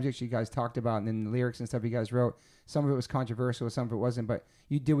subjects you guys talked about, and then the lyrics and stuff you guys wrote. Some of it was controversial, some of it wasn't. But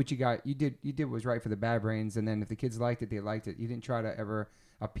you did what you got. You did what was right for the Bad Brains, and then if the kids liked it, they liked it. You didn't try to ever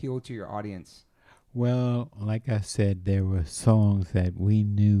appeal to your audience. Well, like I said, there were songs that we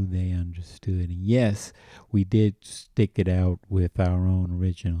knew they understood. And yes, we did stick it out with our own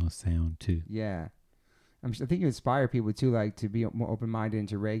original sound, too. Yeah. I think you inspire people, too, like to be more open-minded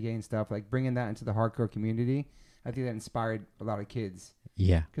into reggae and stuff. Like bringing that into the hardcore community, I think that inspired a lot of kids.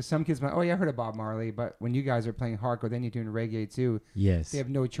 Yeah. Because some kids might, I heard of Bob Marley. But when you guys are playing hardcore, then you're doing reggae, too. Yes. They have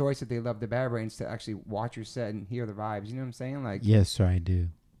no choice if they love the Bad Brains to actually watch your set and hear the vibes. You know what I'm saying? Like. Yes, sir, I do.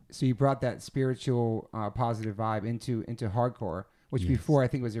 So you brought that spiritual, positive vibe into hardcore, which before I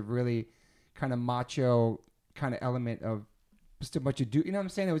think was a really kind of macho kind of element of just a bunch of you know what I'm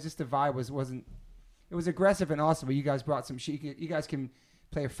saying? It was just the vibe wasn't. It was aggressive and awesome, but you guys brought some shit. You guys can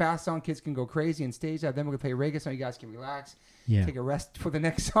play a fast song, kids can go crazy and stage dive. Then we're gonna play a reggae song, you guys can relax, Yeah. take a rest for the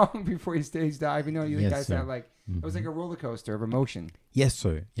next song before you stage dive. You know, you Yes, guys sir. had like it was like a roller coaster of emotion. Yes,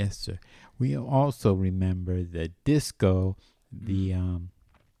 sir. Yes, sir. We also remember the disco, the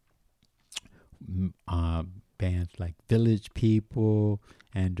bands like Village People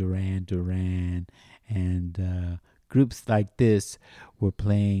and Duran Duran and groups like this were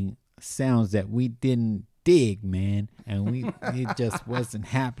playing sounds that we didn't dig, man, and it just wasn't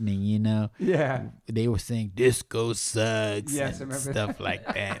happening, you know. Yeah. They were saying disco sucks Yes, I and remember stuff like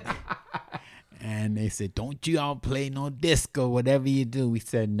that. And they said, don't you all play no disco, whatever you do. We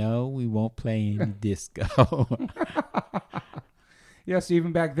said, no, we won't play any disco. Yeah, so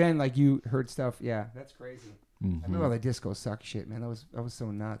even back then, like you heard stuff. Yeah, that's crazy. I remember all Mhm. the disco suck shit, man. That was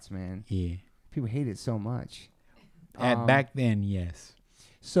so nuts, man. Yeah. People hate it so much. Back then, yes.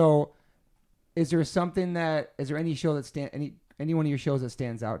 So, is there any show that any one of your shows that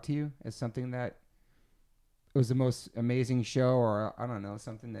stands out to you as something that was the most amazing show, or I don't know,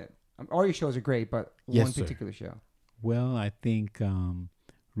 something that all your shows are great, but Yes, one sir. particular show? Well, I think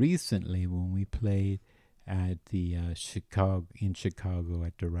recently when we played at the Chicago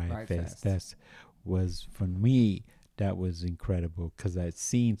at the Riot Riot Fest, Fest. was for me, that was incredible because I'd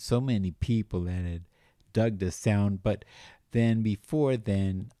seen so many people that had dug the sound. But then before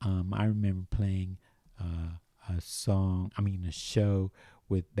then, I remember playing a show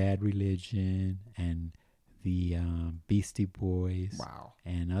with Bad Religion and the Beastie Boys. Wow.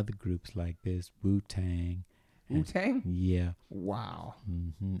 And other groups like this, Wu-Tang. Wu-Tang? Yeah. Wow.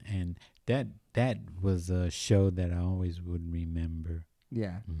 And that was a show that I always would remember.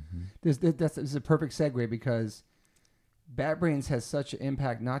 Yeah. Mm-hmm. This is a perfect segue because Bad Brains has such an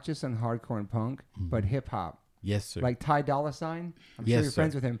impact not just on hardcore and punk, but hip hop. Yes, sir. Like Ty Dolla $ign. I'm Yes, sure you're sir.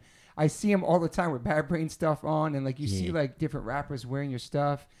 friends with him. I see him all the time with Bad Brains stuff on, and like you see Yeah. like different rappers wearing your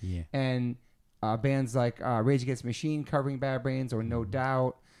stuff, Yeah. and bands like Rage Against the Machine covering Bad Brains, or No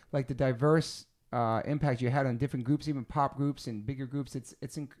Doubt. Like the diverse impact you had on different groups, even pop groups and bigger groups.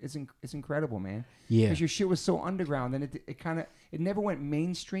 It's incredible, man. Yeah. Because your shit was so underground, and it never went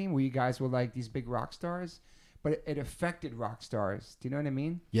mainstream where you guys were like these big rock stars, but it affected rock stars. Do you know what I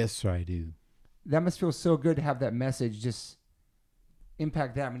mean? Yes, sir, I do. That must feel so good to have that message just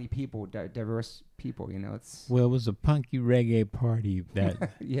impact that many people, diverse people. You know, it's Well, it was a punky reggae party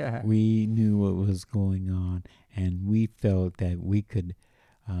that yeah, we knew what was going on, and we felt that we could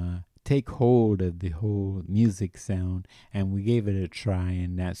take hold of the whole music sound, and we gave it a try,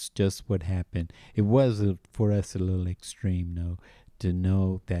 and that's just what happened. It was for us a little extreme, though, to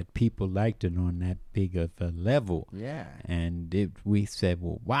know that people liked it on that big of a level. yeah. And we said,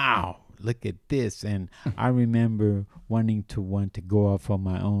 well, wow, look at this. And I remember wanting to go off on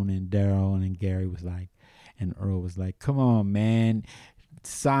my own, and Daryl and Gary was like, and Earl was like, come on, man,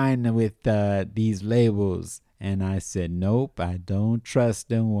 sign with these labels. And I said, nope, I don't trust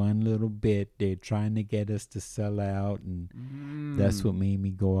them one little bit. They're trying to get us to sell out. And that's what made me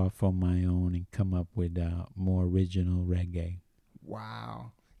go off on my own and come up with more original reggae.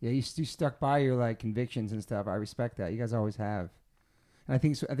 Wow. Yeah, you stuck by your like convictions and stuff. I respect that. You guys always have. And I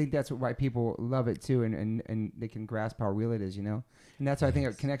think that's why people love it too, and they can grasp how real it is, you know. And that's why I think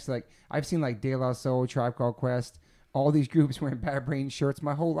it connects to, like, I've seen like De La Soul, Tribe Called Quest, all these groups wearing Bad Brain shirts.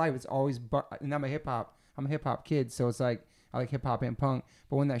 My whole life it's always and I'm a hip hop kid, so it's like I like hip hop and punk.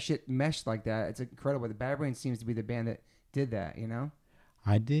 But when that shit meshed like that, it's incredible. The Bad Brain seems to be the band that did that, you know.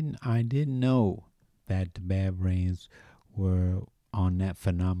 I didn't know that the Bad Brains were on that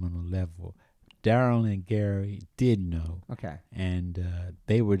phenomenal level. Daryl and Gary did know. Okay. And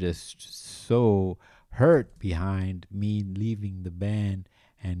they were just so hurt behind me leaving the band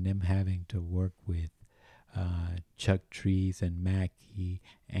and them having to work with Chuck Trees and Mackie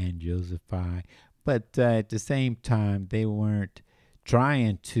and Joseph I. But at the same time, they weren't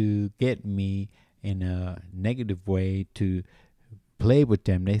trying to get me in a negative way to play with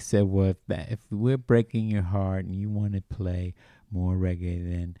them. They said, well, if we're breaking your heart and you want to play more reggae,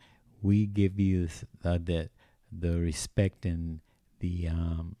 then we give you the respect and the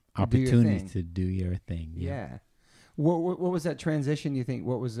opportunity to do your thing. Yeah. What was that transition, you think?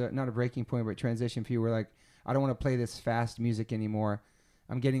 What was not a breaking point, but transition for you where, like, I don't want to play this fast music anymore.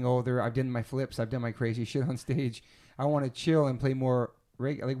 I'm getting older. I've done my flips. I've done my crazy shit on stage. I want to chill and play more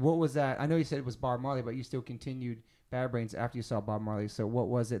reggae. Like, what was that? I know you said it was Bob Marley, but you still continued Bad Brains after you saw Bob Marley. So what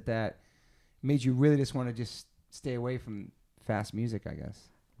was it that made you really just want to just stay away from fast music, I guess?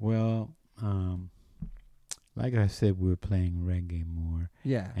 Well, like I said, we were playing reggae more.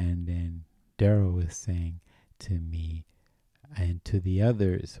 Yeah. And then Daryl was saying to me and to the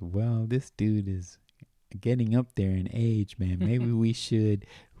others, well, this dude is getting up there in age, man. Maybe we should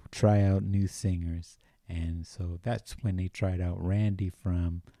try out new singers. And so that's when they tried out Randy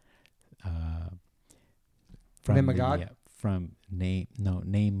from Lamb of God? From Name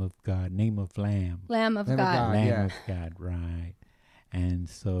of God, Name of Lamb. Lamb of Lamb of God. God. Lamb yeah. of God, right. And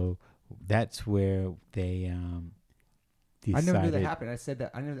so that's where they decided. I never knew that happened. I said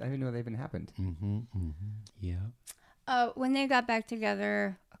that. I didn't know that even happened. Yeah. When they got back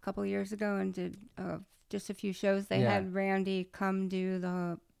together a couple years ago and did just a few shows, they Yeah. had Randy come do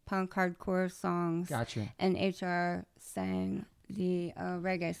the punk hardcore songs. Gotcha. And HR sang the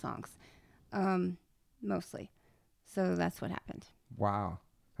reggae songs, mostly. So that's what happened. Wow.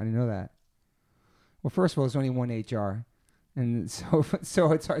 I didn't know that. Well, first of all, there's only one HR. And so it's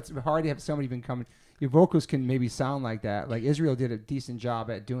hard to have somebody even come. Your vocals can maybe sound like that. Like Israel did a decent job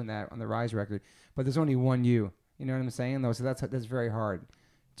at doing that on the Rise record, but there's only one you. You know what I'm saying? Though, so that's very hard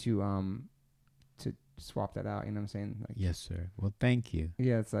to swap that out. You know what I'm saying? Like, Yes, sir. Well, thank you.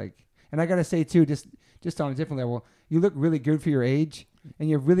 yeah, it's like, and I gotta say too, just on a different level, you look really good for your age, and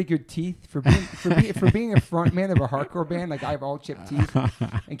you have really good teeth for being a front man of a hardcore band. Like I have all chipped teeth,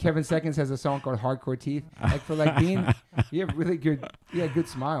 and Kevin Seconds has a song called Hardcore Teeth. Like for like being, you have really good, good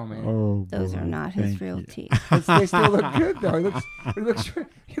smile, man. Oh, Those boy. are not his Thank real you. teeth. They still look good though.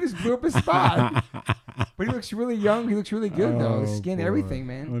 He just blew up his spot, but he looks really young. He looks really good though. The Oh, skin, boy. everything,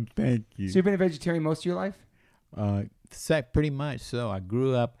 man. Well, thank you. So you've been a vegetarian most of your life? Pretty much so. I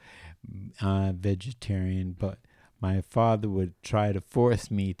grew up vegetarian, but my father would try to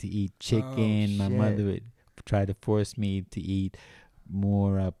force me to eat chicken. My shit. mother would try to force me to eat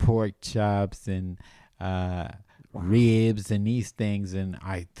more pork chops and ribs and these things. And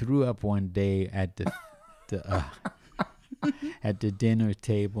I threw up one day at the at the dinner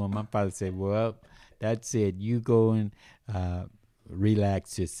table, and my father said, "Well, that's it. You go and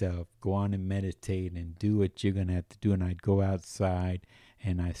relax yourself. Go on and meditate and do what you're gonna have to do." And I'd go outside,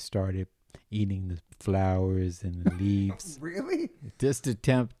 and I started eating the flowers and the leaves, Really? just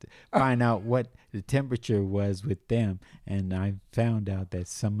to find out what the temperature was with them. And I found out that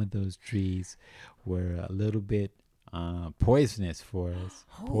some of those trees were a little bit poisonous for us,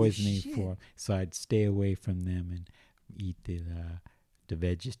 Holy shit. so I'd stay away from them and eat the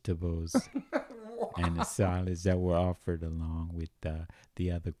vegetables and the salads that were offered along with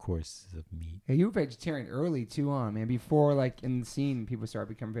the other courses of meat. Yeah, you were vegetarian early too, man. Before, like in the scene, people started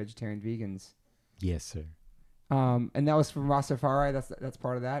becoming vegetarian vegans. Yes, sir. And that was from Rastafari. That's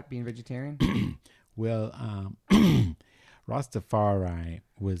part of that, being vegetarian. Well, Rastafari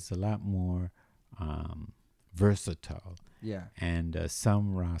was a lot more versatile, Yeah. and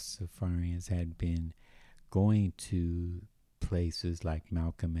some Rastafarians had been going to places like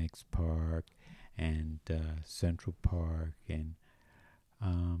Malcolm X Park and Central Park, and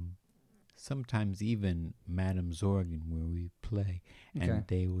sometimes even Madam's Organ, where we play. Okay. And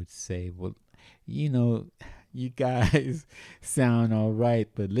they would say, "Well, you guys sound all right,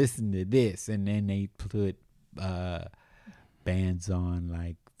 but listen to this." And then they put bands on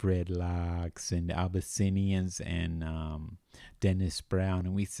like Fred Locks and the Abyssinians and Dennis Brown,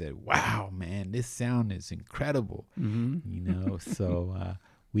 and we said, "Wow, man, this sound is incredible." Mm-hmm. So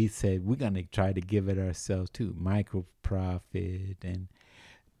we said we're gonna try to give it ourselves too. Micro Profit and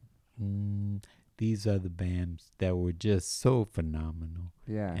these other bands that were just so phenomenal.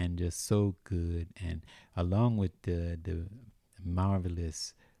 Yeah. And just so good, and along with the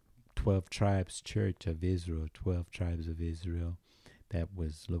marvelous 12 Tribes Church of Israel, 12 Tribes of Israel, that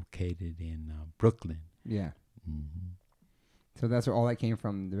was located in Brooklyn. Yeah. Mm-hmm. So that's where all that came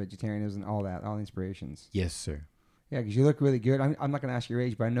from, the vegetarianism and all that, all the inspirations. Yes, sir. Yeah, because you look really good. I'm not gonna ask your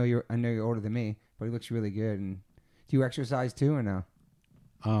age, but I know you're older than me. But he looks really good. And do you exercise too, or no?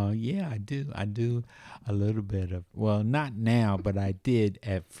 Yeah, I do a little bit of, well, not now, but I did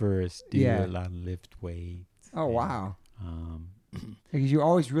at first do Yeah. a lot of lift weights. Oh and, wow. Because you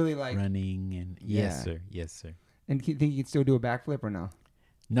always really like. running and Yeah. yes, sir. And think you can still do a backflip or no?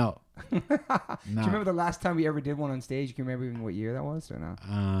 No, Do you remember the last time we ever did one on stage? Can you remember even what year that was or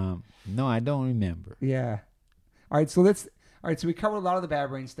no? No, I don't remember. Yeah. All right, so we covered a lot of the Bad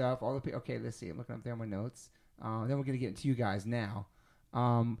Brain stuff. Okay, let's see. I'm looking up there on my notes. Then we're gonna get into you guys now.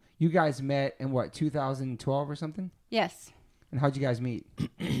 You guys met in what, 2012 or something? Yes. And how'd you guys meet?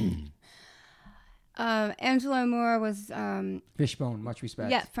 Angelo Moore was Fishbone, much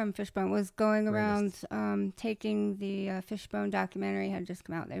respect. yeah, from Fishbone, was going Greatest. around taking the Fishbone documentary had just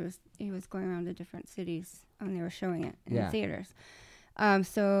come out. He was going around to different cities and they were showing it in Yeah. the theaters.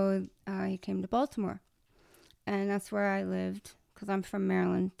 So he came to Baltimore, and that's where I lived because I'm from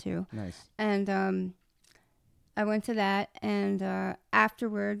Maryland too. Nice. And I went to that, and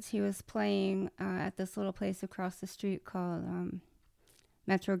afterwards he was playing at this little place across the street called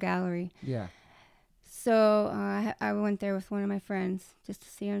Metro Gallery. Yeah. So I went there with one of my friends just to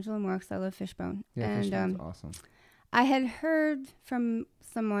see Angela Moore because I love Fishbone. Yeah, and Fishbone's awesome. I had heard from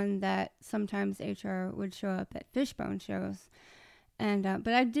someone that sometimes HR would show up at Fishbone shows, and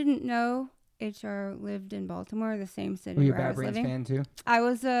but I didn't know HR lived in Baltimore, the same city Were you a where I Bad was Brains living. fan too? I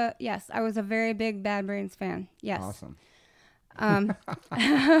was a very big Bad Brains fan. Yes. Awesome.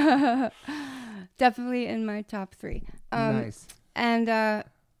 Definitely in my top 3. Nice. And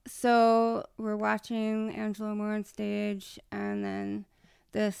so we're watching Angela Moore on stage, and then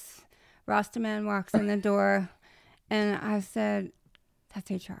this Rasta man walks in the door, and I said, "That's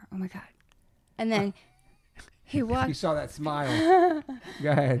HR. Oh my God!" And then he You walked. saw that smile.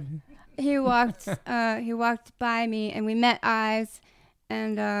 Go ahead. He walked by me, and we met eyes,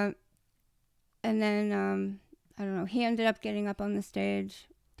 and then I don't know. He ended up getting up on the stage,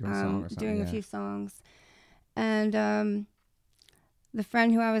 Doing a song or something. doing yeah. a few songs, and the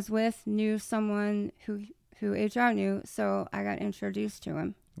friend who I was with knew someone who HR knew, so I got introduced to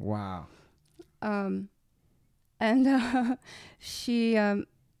him. Wow. And she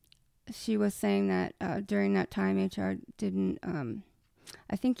was saying that during that time HR didn't.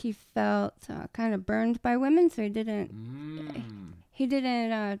 I think he felt kind of burned by women, so he didn't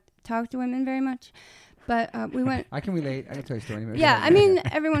talk to women very much. But we went. I can relate. I can tell you a story. Anyway. Yeah, I mean,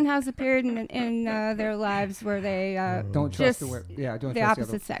 everyone has a period in their lives where they don't just trust don't the trust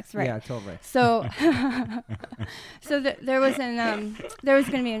opposite sex, right? Yeah, totally. So, there was going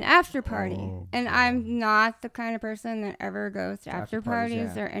to be an after party, and I'm not the kind of person that ever goes to after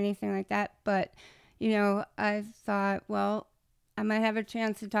parties yeah. or anything like that. But I thought, well, I might have a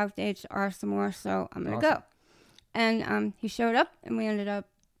chance to talk to HR some more, so I'm gonna go. And he showed up, and we ended up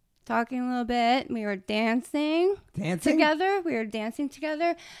talking a little bit. We were dancing together.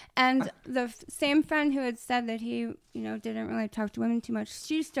 And the same friend who had said that he, didn't really talk to women too much,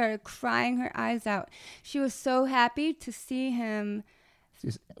 she started crying her eyes out. She was so happy to see him.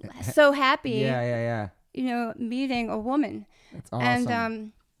 So happy. Yeah. Meeting a woman. That's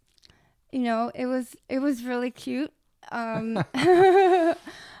awesome. And it was really cute.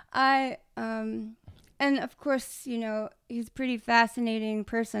 And of course, he's a pretty fascinating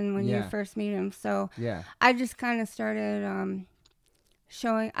person when you first meet him. So I just kind of started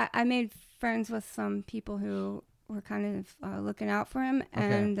showing. I made friends with some people who were kind of looking out for him,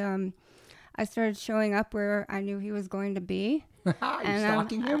 and I started showing up where I knew he was going to be. You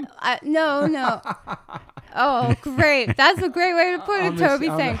stalking him? No. Oh, great! That's a great way to put it, Toby.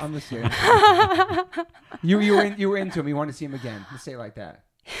 Thanks. I'm just kidding. You were into him. You want to see him again. Let's say it like that.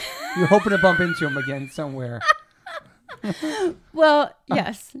 You're hoping to bump into him again somewhere. Well,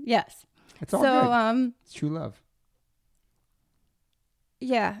 yes. It's all good. It's true love.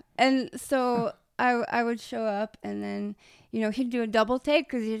 Yeah, and so I would show up, and then he'd do a double take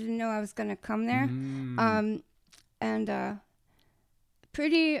because he didn't know I was gonna come there. And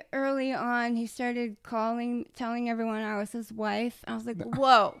pretty early on, he started telling everyone I was his wife. I was like,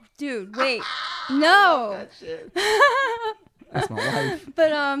 "Whoa, dude, wait, no." That shit. That's my wife.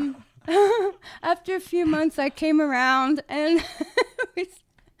 But after a few months, I came around, and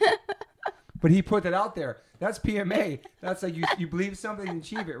But he put that out there. That's PMA. That's like you believe something and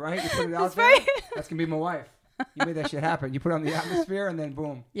achieve it, right? You put it out That's there. right. That's gonna be my wife. You made that shit happen. You put it on the atmosphere, and then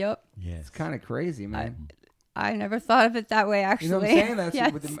boom. Yep. Yes. It's kind of crazy, man. I never thought of it that way, actually. You know what I'm saying? That's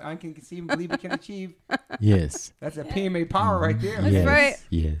yes. what I can see and believe we can achieve. Yes. That's a PMA power right there. That's yes. right.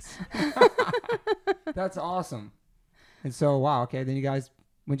 Yes. That's awesome. And so, wow. Okay, then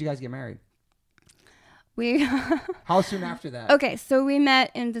when did you guys get married? How soon after that? Okay, so we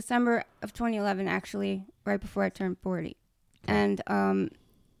met in December of 2011, actually, right before I turned 40. Okay. And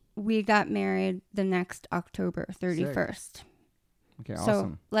we got married the next October 31st. Sick. Okay, awesome.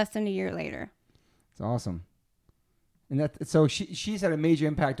 So less than a year later. It's awesome. And so she's had a major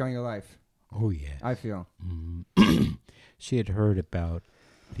impact on your life. Oh yeah. I feel. She had heard about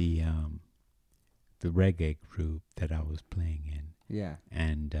the reggae group that I was playing in. Yeah.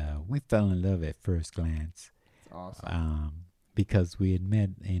 And we fell in love at first glance. It's awesome. Because we had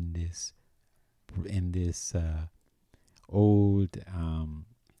met in this old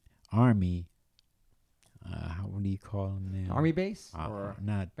army. What do you call them now? Army base or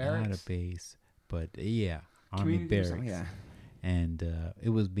not a base, but army barracks. Yeah. And it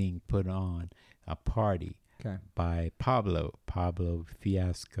was being put on a party by Pablo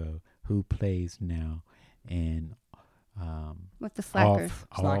Fiasco, who plays now in with the Slackers.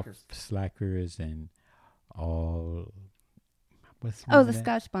 Slackers and all. The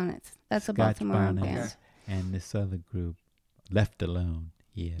Scotch Bonnets. That's a Baltimore band. and this other group, Left Alone.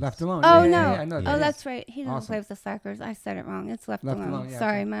 Yes. Left Alone. Oh, yeah, no. Yeah, I know Yeah. that. Oh, that's right. He doesn't Awesome. play with the Slackers. I said it wrong. It's Left, Left Alone. Alone, yeah,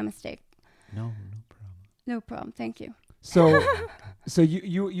 Sorry, okay. my mistake. No problem. No problem. Thank you. So, so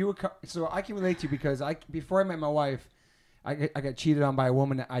you were so I can relate to you because before I met my wife, I got cheated on by a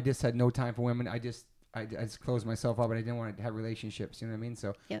woman. I just had no time for women. I just closed myself up and I didn't want to have relationships. You know what I mean?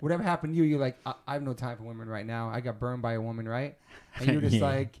 So Yep. whatever happened to you, you're like, I have no time for women right now. I got burned by a woman, right? And you're just Yeah.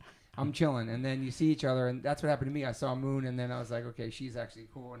 like, I'm chilling. And then you see each other, and that's what happened to me. I saw Moon, and then I was like, okay, she's actually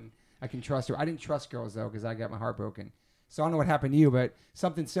cool, and I can trust her. I didn't trust girls though because I got my heart broken. So I don't know what happened to you, but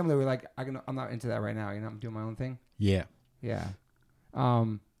something similar. We're like, I'm not into that right now. You know, I'm doing my own thing. Yeah. Yeah.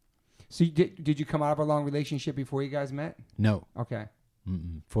 So did you come out of a long relationship before you guys met? No. Okay.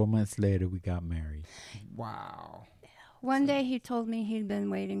 4 months later, we got married. Wow. One day he told me he'd been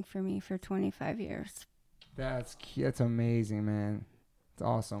waiting for me for 25 years. That's amazing, man. It's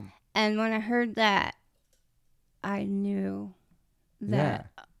awesome. And when I heard that, I knew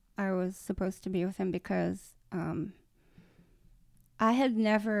that I was supposed to be with him because I had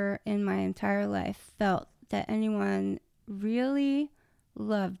never in my entire life felt that anyone really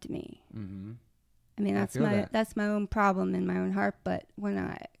loved me. Mm-hmm. I mean, feel that. that's my own problem in my own heart. But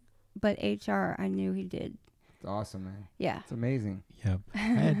HR, I knew he did. It's awesome, man. Yeah. It's amazing. Yep. I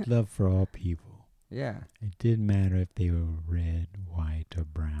had love for all people. Yeah. It didn't matter if they were red, white, or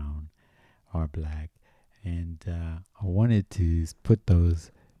brown, or black. And I wanted to put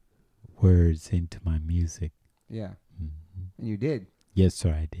those words into my music. Yeah. Mm-hmm. And you did. Yes, sir,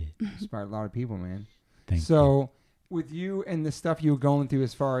 I did. Inspired a lot of people, man. Thank you. So with you and the stuff you were going through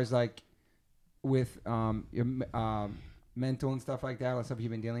as far as like with your mental and stuff like that, all the stuff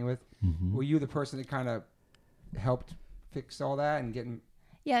you've been dealing with, Mm-hmm. were you the person that kind of helped fix all that and getting...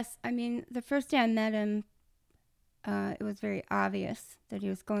 Yes. I mean, the first day I met him, it was very obvious that he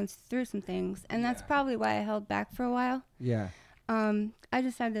was going through some things. And that's Yeah. probably why I held back for a while. Yeah. I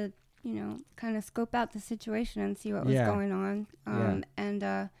just had to, kind of scope out the situation and see what was Yeah. going on. Yeah. And,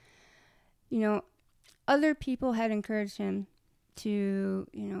 other people had encouraged him to,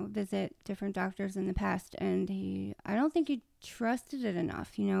 visit different doctors in the past. And I don't think he trusted it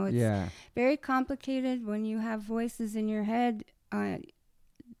enough. It's Yeah. very complicated when you have voices in your head.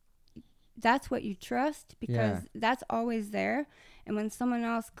 That's what you trust because that's always there. And when someone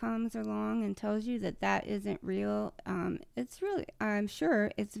else comes along and tells you that isn't real, it's really, I'm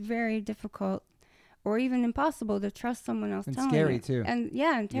sure it's very difficult or even impossible to trust someone else And telling scary, you. too.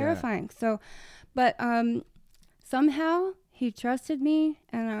 And terrifying. So, but somehow he trusted me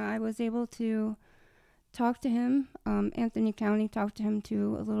and I was able to talk to him. Anthony County talked to him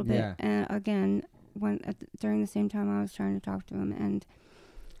too a little bit. Yeah. And again, during the same time I was trying to talk to him,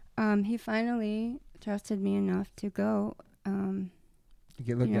 and he finally trusted me enough to go.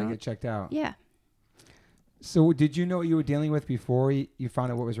 Get checked out. Yeah. So did you know what you were dealing with before you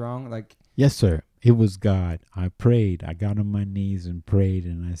found out what was wrong? Like, Yes, sir. It was God. I prayed. I got on my knees and prayed,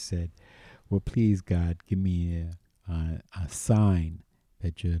 and I said, well, please, God, give me a sign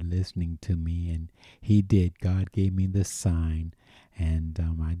that you're listening to me. And he did. God gave me the sign. And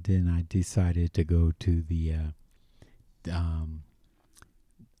I decided to go to the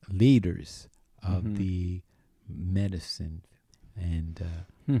leaders of the medicine and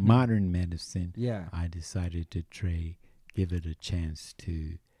modern medicine. yeah. I decided to give it a chance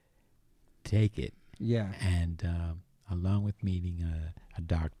to take it. Yeah. And along with meeting a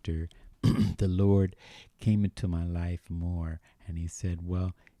doctor, the Lord came into my life more, and he said,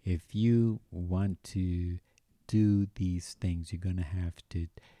 well, if you want to do these things, you're going to have to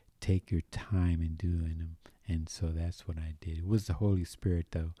take your time in doing them. And so that's what I did. It was the Holy Spirit,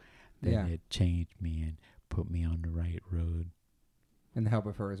 though, that had changed me and put me on the right road. And the help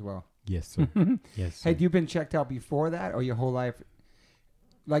of her as well. Yes, sir. Yes, sir. Had you been checked out before that or your whole life?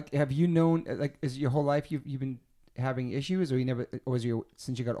 Like, have you known, like, is your whole life you've been having issues, or you never, or was you,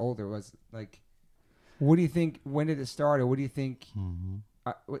 since you got older, was like, what do you think, when did it start, or what do you think,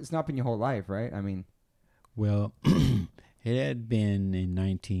 it's not been your whole life, right? I mean. Well, it had been in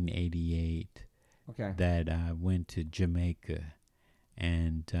 1988 that I went to Jamaica,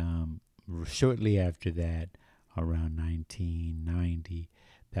 and shortly after that, around 1990,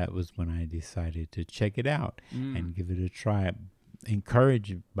 that was when I decided to check it out and give it a try,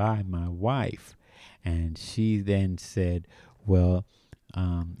 encouraged by my wife. And she then said, well,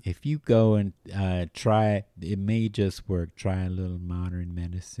 if you go and try, it may just work. Try a little modern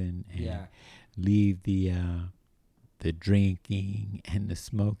medicine and leave the drinking and the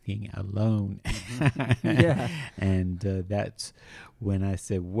smoking alone. And that's when I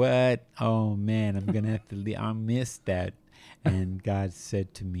said, what? Oh, man, I'm going to have to leave. I missed that. And God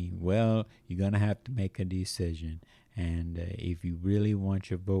said to me, well, you're going to have to make a decision. And if you really want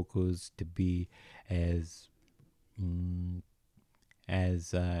your vocals to be as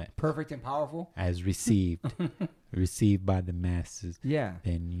perfect and powerful, as received by the masses, yeah,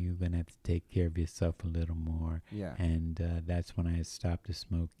 then you're going to have to take care of yourself a little more. yeah, And that's when I stopped the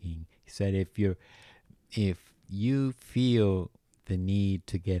smoking. He said, if you feel the need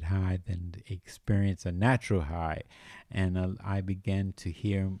to get high, then experience a natural high. And I began to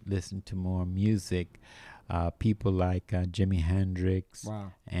listen to more music, people like Jimi Hendrix,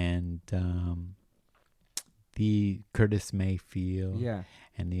 wow, and the Curtis Mayfield, yeah,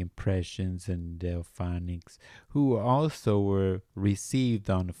 and the Impressions and Delphonics, who also were received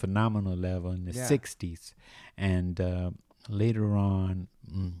on a phenomenal level in the 60s. And later on,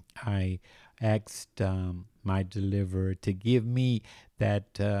 I asked my deliverer to give me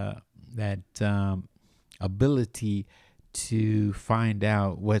that ability to find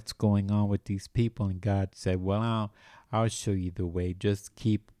out what's going on with these people. And God said, well, I'll show you the way. Just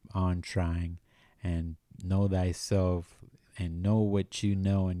keep on trying and know thyself and know what you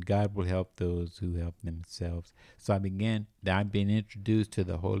know, and God will help those who help themselves. So I've been introduced to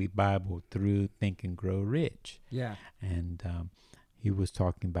the Holy Bible through Think and Grow Rich. yeah, And he was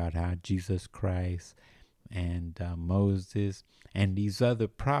talking about how Jesus Christ and Moses and these other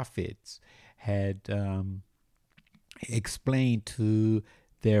prophets had explained to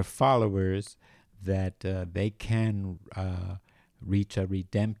their followers that they can reach a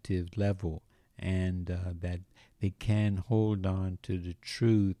redemptive level, and that they can hold on to the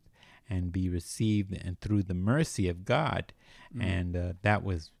truth and be received and through the mercy of God. And that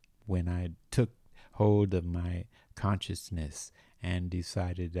was when I took hold of my consciousness and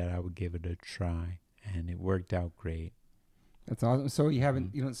decided that I would give it a try, and it worked out great. That's awesome. So you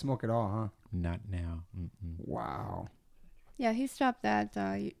don't smoke at all, huh? Not now. Mm-mm. Wow. Yeah, he stopped that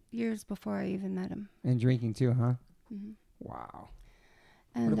years before I even met him. And drinking too, huh? Mm-hmm. Wow.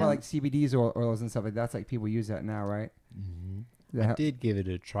 And what about like CBDs or oils and stuff like that? That's like people use that now, right? Mm-hmm. I did give it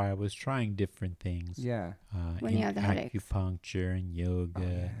a try. I was trying different things. Yeah. When you had the headaches. Acupuncture and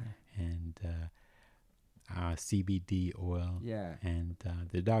yoga and CBD oil. Yeah. And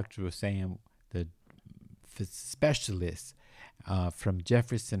the doctor was saying, the specialist from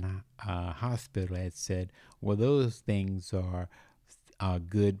Jefferson Hospital had said, well, those things are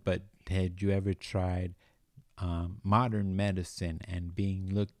good, but had you ever tried modern medicine and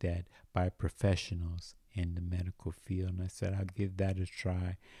being looked at by professionals in the medical field? And I said, I'll give that a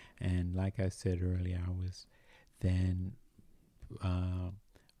try. And like I said earlier, I was then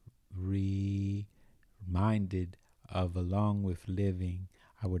reminded of, along with living,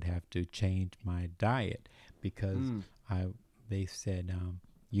 I would have to change my diet, because they said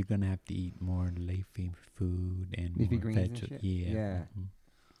you're gonna have to eat more leafy food and leafy more greens and shit. Yeah. Mm-hmm.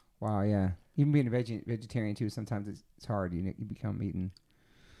 Wow. Yeah. Even being a vegetarian too, sometimes it's hard. You become eating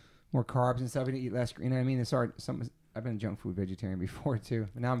more carbs and stuff. You eat less. You know what I mean? It's hard. I've been a junk food vegetarian before too.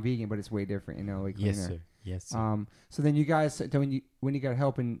 But now I'm vegan, but it's way different. You know, way cleaner. Yes, sir. Yes, sir. So then you guys, so when you got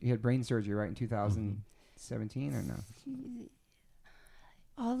help and you had brain surgery, right, in 2017 or no?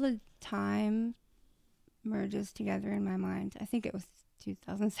 All the time merges together in my mind. I think it was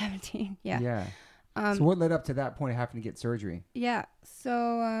 2017. Yeah. Yeah. So what led up to that point of having to get surgery? Yeah.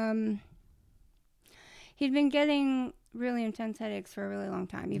 So he'd been getting really intense headaches for a really long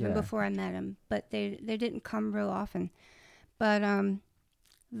time, even before I met him. But they didn't come real often. But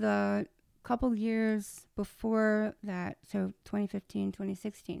the couple years before that, so 2015,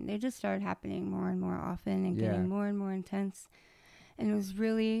 2016, they just started happening more and more often and getting more and more intense. And it was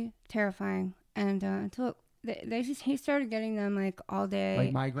really terrifying. And until he started getting them like all day.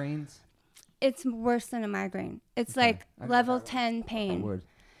 Like migraines? It's worse than a migraine. It's like level 10 pain.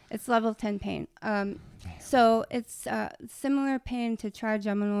 It's level 10 pain. So it's similar pain to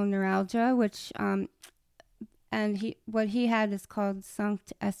trigeminal neuralgia, which and what he had is called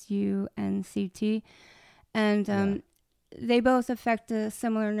SUNCT, SUNCT, and they both affect a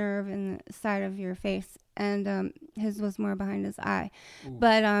similar nerve in the side of your face, and his was more behind his eye. Ooh.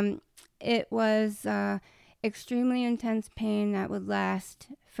 But it was extremely intense pain that would last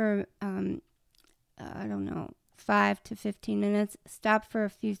for I don't know, 5 to 15 minutes, stop for a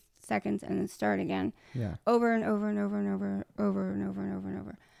few seconds, and then start again. Yeah. Over and over and over and over, over and over and over and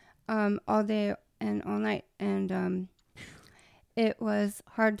over, all day and all night. And it was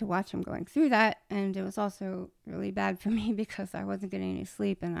hard to watch him going through that, and it was also really bad for me because I wasn't getting any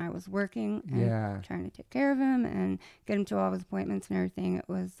sleep, and I was working and trying to take care of him and get him to all his appointments and everything. It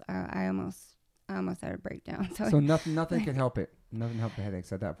was I almost had a breakdown. So nothing could help it. Nothing helped the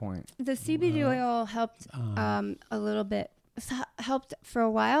headaches at that point. The CBD oil helped a little bit, helped for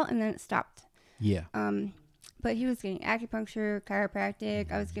a while, and then it stopped. Yeah. But he was getting acupuncture,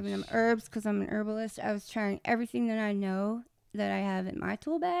 chiropractic. I was giving him herbs because I'm an herbalist. I was trying everything that I know that I have in my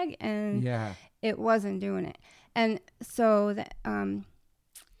tool bag, and Yeah. it wasn't doing it. And so that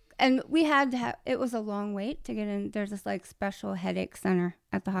and we had to have, it was a long wait to get in. There's this like special headache center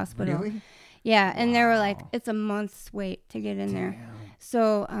at the hospital. Really? Yeah, and they were like, Wow. it's a month's wait to get in there. Damn.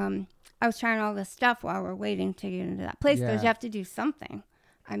 So I was trying all this stuff while we're waiting to get into that place because Yeah. you have to do something.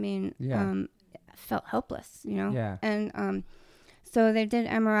 I mean, Yeah. I felt helpless, you know? Yeah. And so they did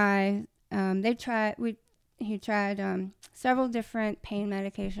MRI. He tried several different pain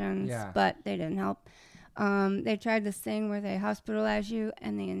medications, Yeah. but they didn't help. They tried this thing where they hospitalize you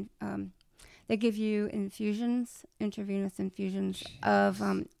and they give you intravenous infusions of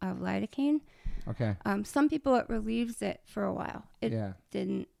lidocaine. Okay. Some people, it relieves it for a while. It Yeah.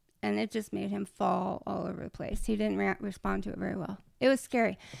 didn't, and it just made him fall all over the place. He didn't respond to it very well. It was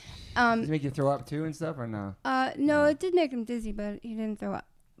scary. Does it make you throw up too and stuff or no? No, it did make him dizzy, but he didn't throw up.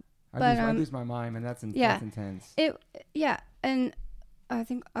 I lose my mind, and that's intense. And I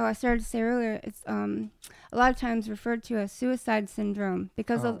think I started to say earlier, it's a lot of times referred to as suicide syndrome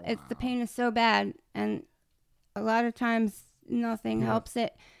because the pain is so bad, and a lot of times nothing helps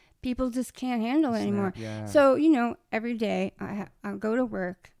it. People just can't handle it anymore. Yeah. So every day I'll go to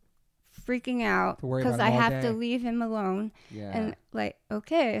work, freaking out To worry because about I him all have day. to leave him alone. Yeah. And like,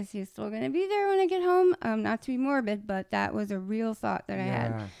 okay, is he still gonna be there when I get home? Not to be morbid, but that was a real thought that I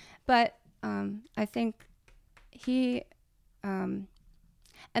had. But I think he, and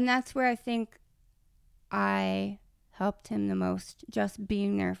that's where I think I helped him the most, just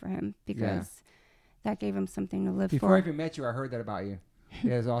being there for him because that gave him something to live Before I for. even met you, I heard that about you. He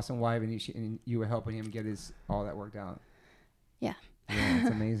has an awesome wife, and you were helping him get all that worked out. Yeah. Yeah, it's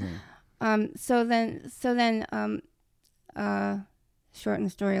amazing. So then, shorten the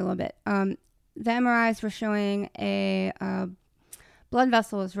story a little bit. The MRIs were showing a blood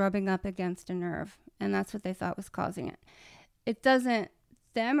vessel was rubbing up against a nerve, and that's what they thought was causing it. It doesn't.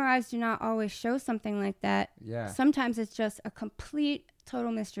 The MRIs do not always show something like that. Yeah. Sometimes it's just a complete,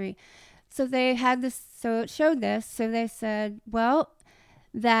 total mystery. So they had this. So it showed this. So they said, well,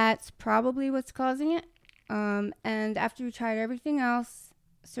 that's probably what's causing it. And after we tried everything else,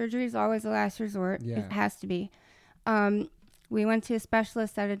 surgery is always the last resort. Yeah. It has to be. We went to a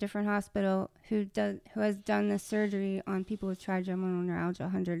specialist at a different hospital who has done this surgery on people with trigeminal neuralgia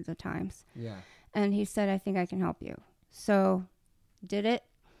hundreds of times. Yeah. And he said, I think I can help you. So did it.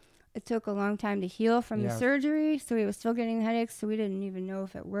 It took a long time to heal from the surgery. So he was still getting headaches. So we didn't even know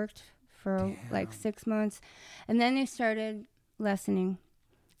if it worked for like 6 months. And then they started lessening.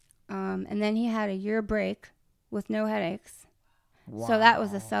 And then he had a year break with no headaches. Wow. So that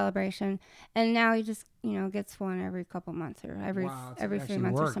was a celebration. And now he just, gets one every couple months or every Wow, so it 3 actually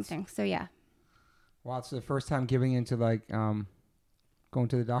months worked. or something. So yeah. Wow, it's the first time giving into going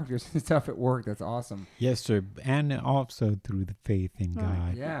to the doctors and stuff at work. That's awesome. Yes, sir. And also through the faith in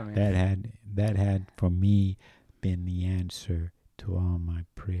God. Yeah, man. That had for me been the answer to all my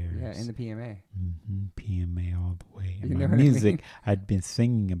prayers. Yeah, in the PMA. PMA all the way. And You my know what I music, mean? I'd been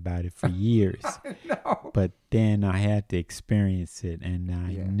singing about it for years. No. But then I had to experience it, and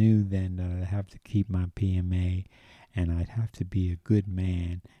I Yeah. knew then that I'd have to keep my PMA, and I'd have to be a good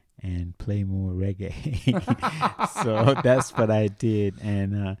man and play more reggae. So that's what I did,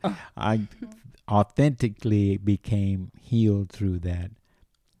 and I authentically became healed through that.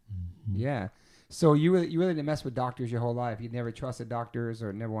 Yeah. So you really didn't mess with doctors your whole life. You never trusted doctors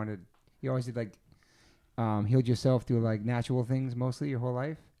or never wanted. You always did healed yourself through like natural things mostly your whole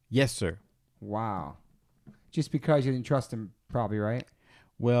life. Yes, sir. Wow. Just because you didn't trust them, probably, right?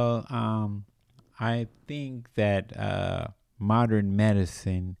 Well, I think that modern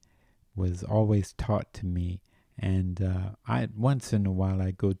medicine was always taught to me, and I once in a while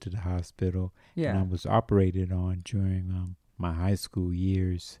I go to the hospital, and I was operated on during my high school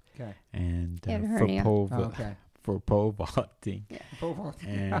years, Okay. and You had a for hernia. Okay. for pole vaulting, Both.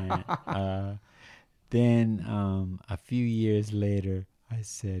 and then a few years later, I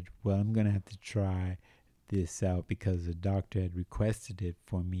said, "Well, I'm gonna have to try this out because the doctor had requested it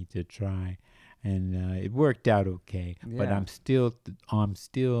for me to try." And it worked out okay, but Yeah. I'm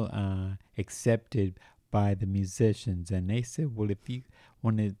still accepted by the musicians, and they said, "Well, if you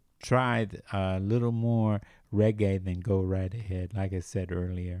want to try a little more reggae, then go right ahead." Like I said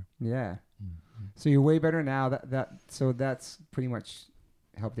earlier. Yeah. So you're way better now. So that's pretty much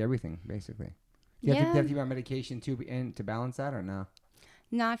helped everything basically. You have to be on medication too, and to balance that or no?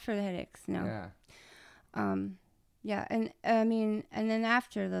 Not for the headaches, no. Yeah. Yeah, and I mean, and then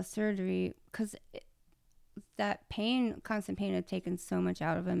after the surgery, because that constant pain had taken so much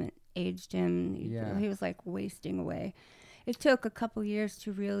out of him. It aged him. Yeah. He was like wasting away. It took a couple years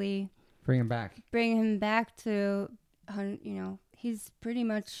to really Bring him back. to, he's pretty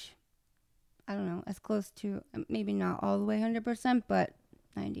much, I don't know, as close to, maybe not all the way 100%, but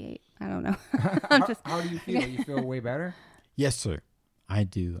 98. I don't know. How do you feel? You feel way better? Yes, sir. I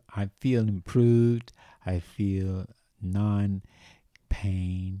do. I feel improved. I feel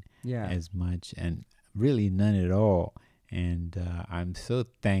non-pain as much, and really none at all. And I'm so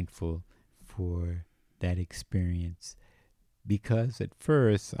thankful for that experience, because at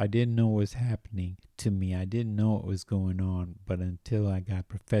first I didn't know what was happening to me. I didn't know what was going on, but until I got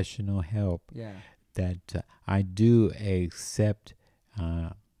professional help, that I do accept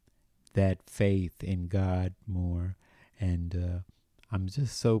that faith in God more, and I'm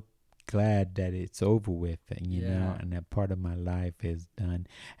just so glad that it's over with, you know, and that part of my life is done.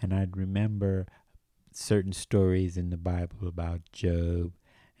 And I'd remember certain stories in the Bible about Job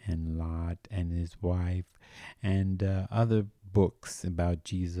and Lot and his wife, and other books about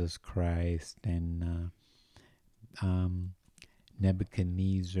Jesus Christ and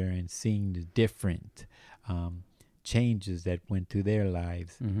Nebuchadnezzar, and seeing the different changes that went through their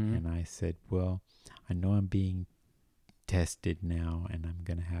lives. And I said, well, I know I'm being tested now, and I'm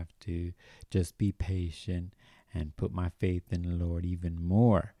going to have to just be patient and put my faith in the Lord even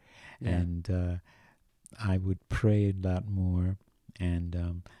more. And I would pray a lot more.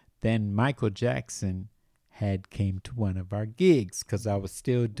 And then Michael Jackson came to one of our gigs, because I was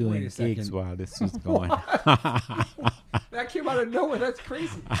still doing gigs while this was going. That came out of nowhere. That's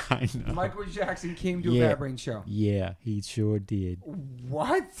crazy. I know. Michael Jackson came to a Bad Brain show. Yeah, he sure did.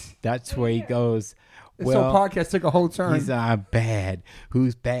 What? That's where he goes. This whole podcast took a whole turn. He's bad.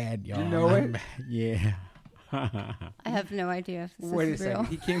 Who's bad, y'all? You know it? Yeah. I have no idea if this Wait is a real.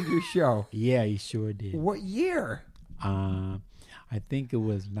 second. He came to a show. Yeah, he sure did. What year? I think it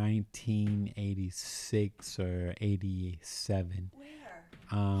was 1986 or 87. Where?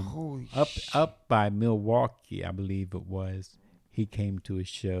 Holy Up by Milwaukee, I believe it was. He came to a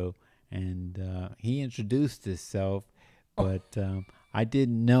show, and he introduced himself, but I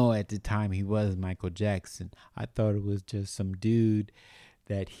didn't know at the time he was Michael Jackson. I thought it was just some dude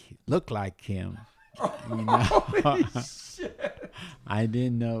that looked like him. You know? Holy shit. I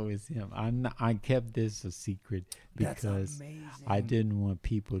didn't know it was him. I kept this a secret because I didn't want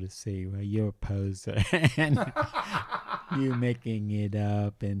people to say, well, you're a poser and you're making it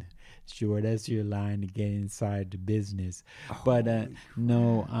up, and sure, that's your line to get inside the business. But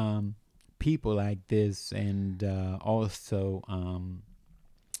no, people like this, and also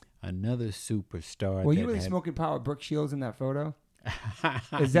another superstar. Were you really smoking pot with Brooke Shields in that photo?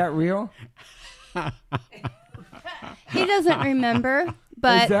 Is that real? He doesn't remember,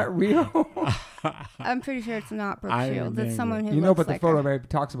 but is that real? I'm pretty sure it's not Brooke I Shields. remember. It's someone who You know, looks but the like photo her. right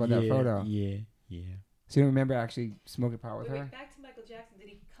talks about that photo. Yeah. So you remember actually smoking pot with her? Wait, back to Michael Jackson. Did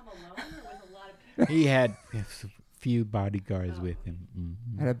he come alone or with a lot of people? He had a few bodyguards with him.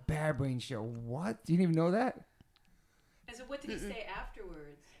 At a Bad Brain show. What? You didn't even know that? And so what did he say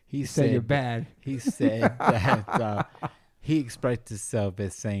afterwards? He Said you're bad. He said that he expressed himself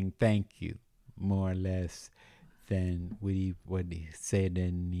as saying thank you, more or less, than what he said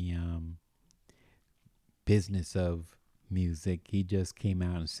in the business of music. He just came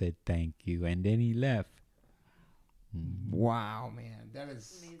out and said thank you, and then he left. Wow, man. That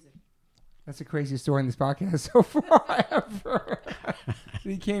is Amazing. that's the craziest story in this podcast so far ever.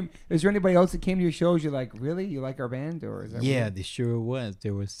 Is there anybody else that came to your shows you're like, really? You like our band? Or is that weird? There sure was.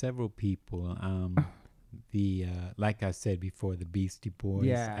 There were several people. Like I said before, the Beastie Boys,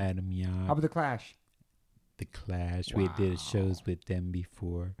 Adam Yauch, How about the Clash? The Clash. We did shows with them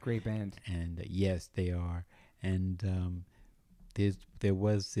before. Great band. And yes, they are. And there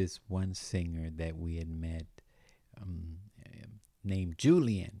was this one singer that we had met named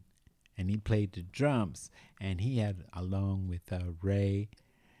Julian, and he played the drums, and he had, along with Ray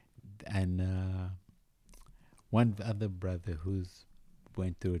and one other brother who's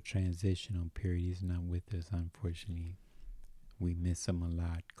went through a transitional period. He's not with us, unfortunately. We miss him a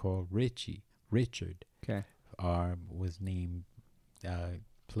lot. Called Richard. Okay. Was named,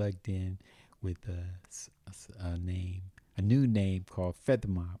 plugged in with a new name called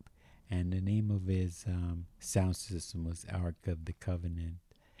Feathermop, and the name of his sound system was Ark of the Covenant.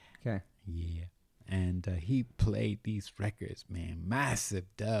 Okay. Yeah. And he played these records, man, massive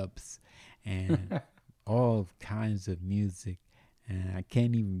dubs and all kinds of music. And I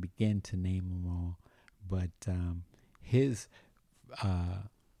can't even begin to name them all. But his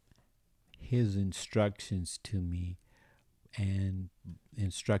instructions to me and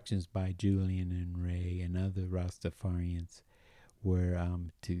instructions by Julian and Ray and other Rastafarians were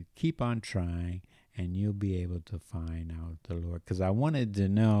to keep on trying, and you'll be able to find out the Lord. Because I wanted to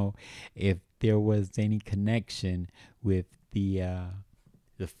know if there was any connection with the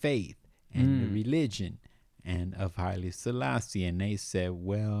faith and the religion and of Haile Selassie. And they said,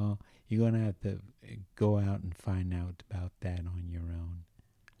 well, you're going to have to go out and find out about that on your own.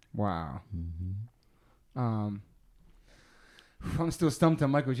 Wow. Mm-hmm. I'm still stumped on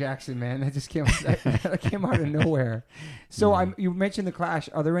Michael Jackson, man. That just came that came out of nowhere. So you mentioned the Clash.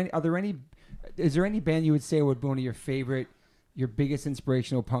 Is there any band you would say would be one of your biggest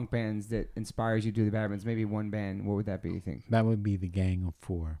inspirational punk bands that inspires you to do the Bad Brains? Maybe one band. What would that be, you think? That would be the Gang of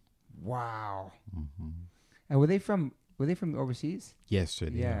Four. Wow. Mm-hmm. And were they from overseas? Yes, sir.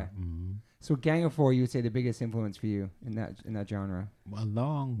 Yeah. Mm-hmm. So Gang of Four, you would say the biggest influence for you in that genre?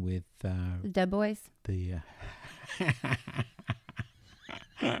 Along with The Dead Boys.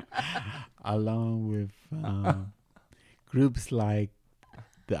 Along with groups like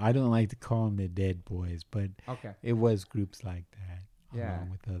I don't like to call them the Dead Boys, but Okay. it was groups like that. Yeah. Along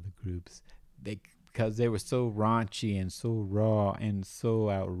with other groups, because they were so raunchy and so raw and so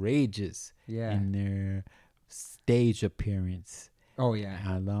outrageous Yeah. in their stage appearance. Oh yeah.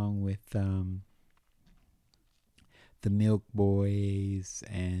 Along with the Milk Boys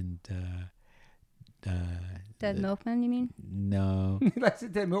and Dead Milkman, you mean? no, That's a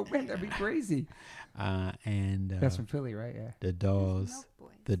Dead Milkman. That'd be crazy. and That's from Philly, right? Yeah. the Dolls.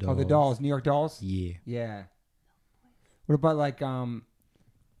 The Dolls. Oh, the Dolls, New York Dolls. Yeah, Yeah. What about like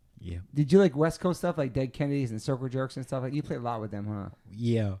yeah, Did you like West Coast stuff like Dead Kennedys and Circle Jerks and stuff? Like you played a lot with them, huh?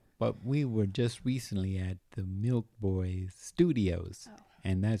 yeah. But we were just recently at the Milk Boys Studios,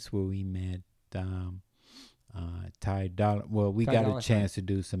 and that's where we met Ty Dolla. Well, we Ty got Dolla a chance to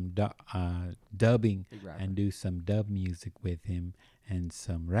do some dubbing Big rapper. and do some dub music with him and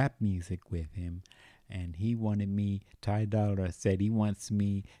some rap music with him. And he wanted me, Ty Dolla said he wants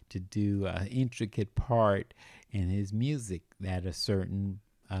me to do an intricate part in his music at a certain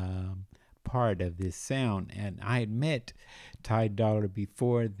part of this sound. And I had met Ty Dolla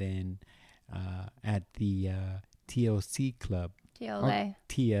before then at the TLC Club. TLA.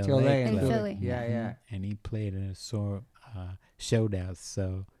 TLA in Club. Philly. Yeah, yeah. And he played a showed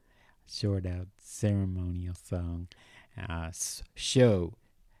out ceremonial song show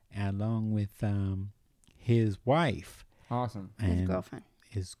along with his wife Awesome. His and girlfriend.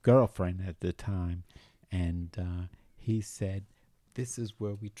 his girlfriend at the time, and he said this is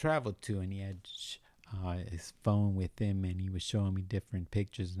where we traveled to, and he had his phone with him, and he was showing me different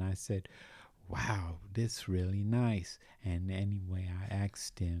pictures, and I said, wow, this really nice. And anyway, I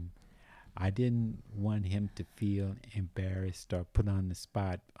asked him, I didn't want him to feel embarrassed or put on the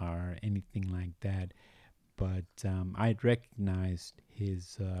spot or anything like that, but I'd recognized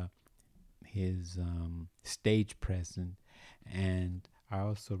his stage presence, and I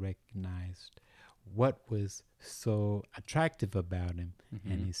also recognized what was so attractive about him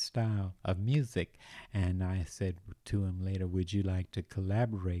and his style of music. And I said to him later, would you like to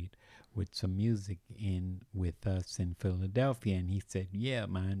collaborate with some music with us in Philadelphia? And he said, yeah,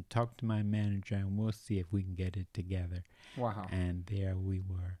 man, talk to my manager and we'll see if we can get it together. Wow. And there we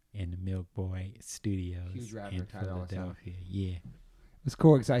were in the Milk Boy Studios Huge rapper, in Ty Dolla $ign. Philadelphia. Yeah. It was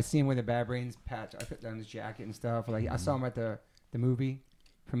cool because I see him with a Bad Brains patch. I put down his jacket and stuff. Like I saw him at the movie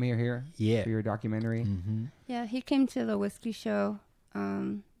premiere here Yeah. for your documentary. Mm-hmm. Yeah, he came to the whiskey show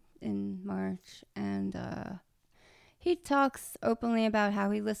in March, and he talks openly about how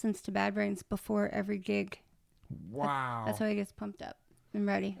he listens to Bad Brains before every gig. Wow. That's how he gets pumped up and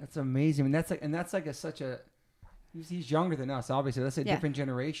ready. That's amazing. And that's like such a. He's younger than us, obviously. That's a Yeah. different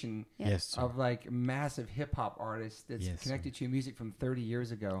generation Yeah. Yes, sir. of like massive hip hop artists that's Yes, connected to your music from 30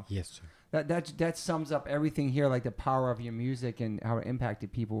 years ago. Yes, sir. That sums up everything here, like the power of your music and how it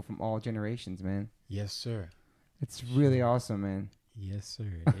impacted people from all generations, man. Yes, sir. It's really awesome, man. Yes, sir.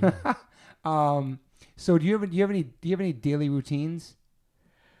 It is. So do you have any daily routines?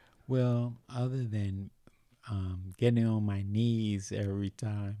 Well, other than getting on my knees every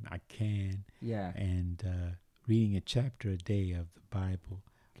time I can Yeah. and reading a chapter a day of the Bible,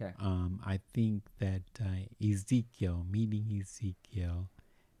 Okay. I think that meeting Ezekiel,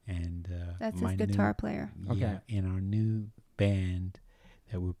 and That's my his new- guitar player. Okay. Yeah, in our new band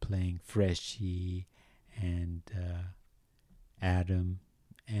that we're playing, Freshie and Adam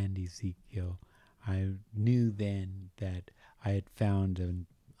and Ezekiel, I knew then that I had found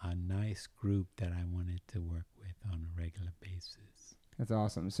a nice group that I wanted to work with on a regular basis. That's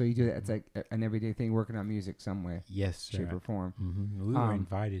awesome. So you do that. It's like an everyday thing, working on music some way, Yes, sir. shape, or form. We were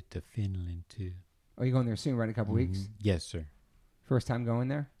invited to Finland too. Are you going there soon? Right, in a couple weeks. Yes, sir. First time going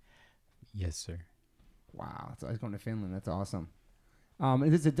there. Yes, sir. Wow, so I was going to Finland. That's awesome.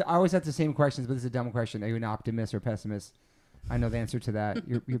 And I always have the same questions, but this is a dumb question. Are you an optimist or pessimist? I know the answer to that.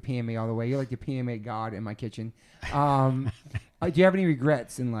 You're PMA all the way. You're like the PMA god in my kitchen. Do you have any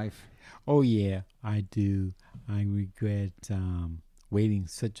regrets in life? Oh, yeah, I do. I regret waiting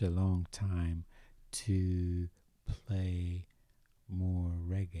such a long time to play more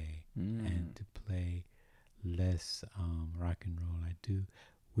reggae and to play less rock and roll. I do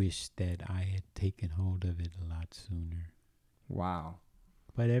wish that I had taken hold of it a lot sooner. Wow.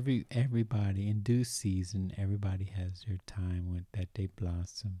 But everybody in due season, everybody has their time that they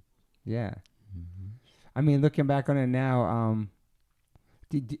blossom. Yeah. Mm-hmm. I mean, looking back on it now,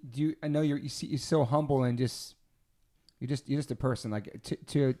 do you? I know you're so humble and you're just a person. Like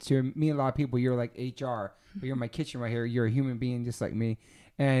to me, a lot of people, you're like HR, but you're in my kitchen right here. You're a human being just like me,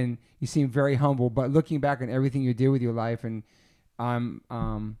 and you seem very humble. But looking back on everything you did with your life, and how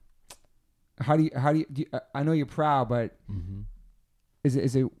do you I know you're proud, but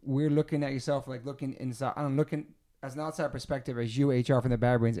is it weird looking at yourself, like looking inside? I'm looking as an outside perspective, as you, HR from the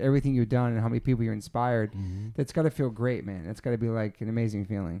Bad Brains, everything you've done and how many people you're inspired. That's got to feel great, man. That's got to be like an amazing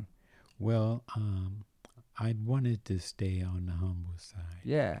feeling. Well, I wanted to stay on the humble side.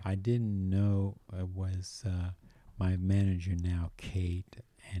 Yeah. I didn't know it was my manager now, Kate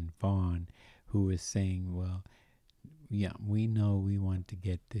and Vaughn, who was saying, well, yeah, we know we want to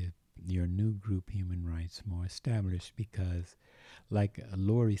get your new group, Human Rights, more established because, like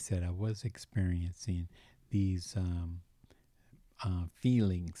Lori said, I was experiencing these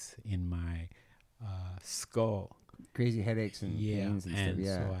feelings in my skull. Crazy headaches and pains and stuff.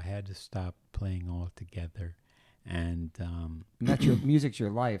 Yeah. So I had to stop playing altogether. And that's your music's your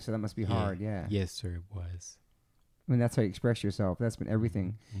life, so that must be hard. Yeah. Yes, sir, it was. I mean, that's how you express yourself. That's been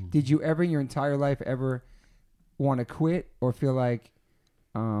everything. Mm-hmm. Did you ever in your entire life ever want to quit or feel like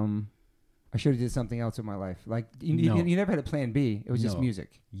I should have did something else with my life? Like you never had a plan B. It was just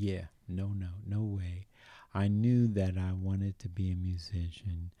music. Yeah. No way. I knew that I wanted to be a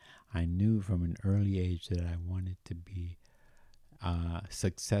musician. I knew from an early age that I wanted to be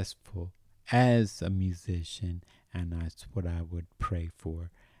successful as a musician, and that's what I would pray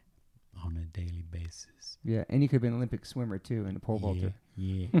for on a daily basis. Yeah, and you could have been an Olympic swimmer too, and a pole vaulter.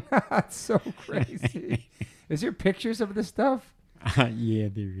 Yeah. That's so crazy. Is there pictures of this stuff? Yeah,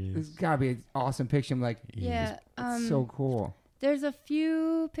 there is. There's gotta be an awesome picture. I'm like, Yeah. it's so cool. There's a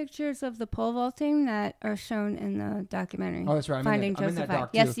few pictures of the pole vaulting that are shown in the documentary. Oh, that's right. I'm in that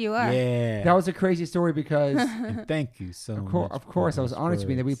doc, yes, you are. Yeah. That was a crazy story because And thank you so much. Of course, I was honored to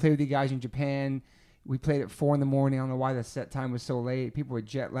be there. We words. played with you guys in Japan. We played at 4 a.m. I don't know why the set time was so late. People were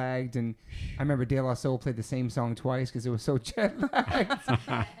jet lagged, and I remember De La Soul played the same song twice because it was so jet lagged.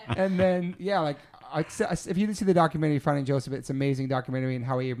 And then, yeah, like if you didn't see the documentary, Finding Joseph, it's an amazing documentary, and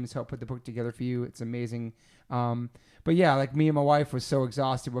Howie Abrams helped put the book together for you. It's amazing. But yeah, like me and my wife was so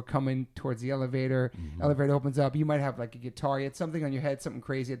exhausted. We're coming towards the elevator. Elevator opens up. You might have like a guitar. You had something on your head, something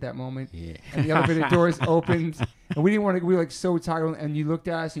crazy at that moment. Yeah. And the elevator doors opened. And we didn't want to, we were like so tired. And you looked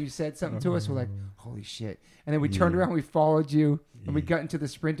at us and you said something to us. We're like, holy shit. And then we turned around, we followed you. And we got into the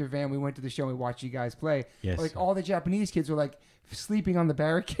Sprinter van. We went to the show and we watched you guys play. Yes, like sir. all the Japanese kids were like sleeping on the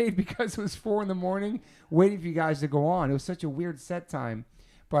barricade because it was 4 a.m, waiting for you guys to go on. It was such a weird set time.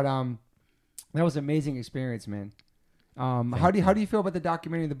 But that was an amazing experience, man. How do you feel about the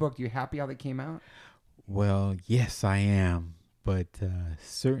documentary and the book? Are you happy how they came out? Well, yes, I am. But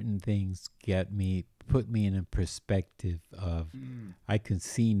certain things put me in a perspective of, I can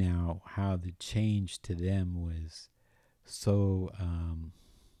see now how the change to them was so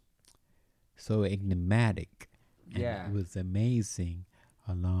enigmatic. And Yeah. it was amazing,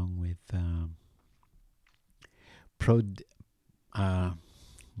 along with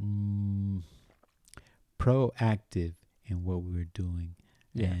proactive in what we were doing,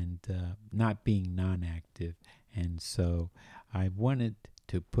 and not being non-active. And so I wanted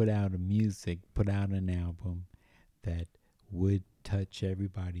to put out an album that would touch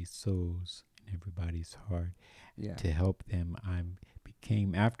everybody's souls and everybody's heart, to help them.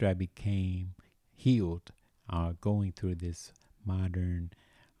 After I became healed, going through this modern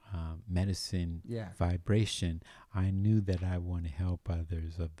medicine vibration, I knew that I want to help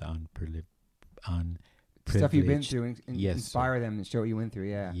others of the unprivileged. Stuff you've been through and Yes, inspire them and show what you went through.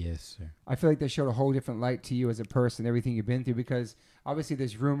 Yeah. Yes, sir. I feel like they showed a whole different light to you as a person, everything you've been through, because obviously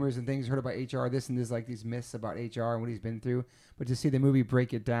there's rumors and things heard about HR, this and there's like these myths about HR and what he's been through. But to see the movie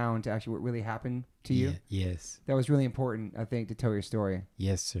break it down to actually what really happened to you, Yes. that was really important, I think, to tell your story.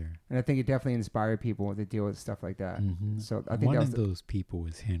 Yes, sir. And I think it definitely inspired people to deal with stuff like that. Mm-hmm. So I think one that was of those people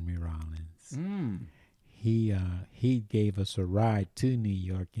was Henry Rollins. He gave us a ride to New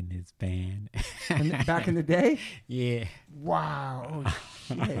York in his van. And back in the day? Yeah. Wow. Oh,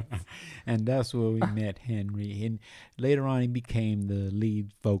 shit. And that's where we met Henry. And later on, he became the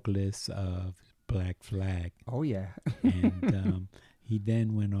lead vocalist of Black Flag. Oh, yeah. And he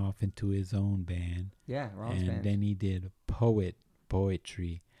then went off into his own band. Yeah, Rollins And band. then he did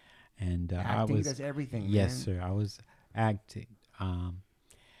poetry. And Acting, he does everything, Yes, man. sir. I was acting.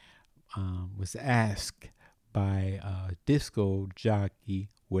 Was asked by a disco jockey,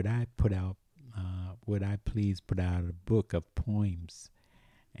 would I please put out a book of poems?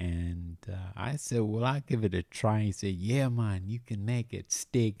 And I said, well, I'll give it a try. He said, yeah, man, you can make it.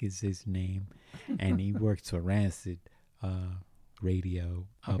 Stig is his name. And he works for Rancid Radio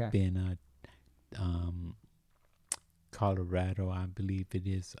up in Colorado, I believe it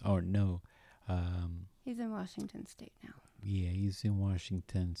is. Or no. He's in Washington State now. Yeah, he's in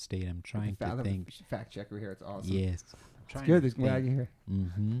Washington State. I'm trying to think. Fact checker here. It's awesome. Yes. It's good. It's glad you're here.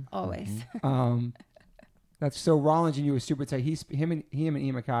 Mm-hmm. Always. That's so Rollins and you were super tight. Him and Ian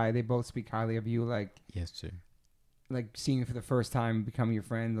MacKaye, they both speak highly of you. Like, Yes, sir. like seeing you for the first time, becoming your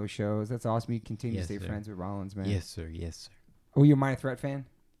friend, those shows. That's awesome. You continue Yes, to stay sir. friends with Rollins, man. Yes, sir. Yes, sir. Oh, you're a Minor Threat fan?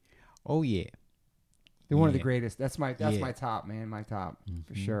 Oh, yeah. They're one of the Yeah. greatest. That's my Yeah. top, man. My top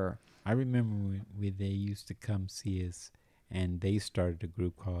for Mhm. sure. I remember when they used to come see us, and they started a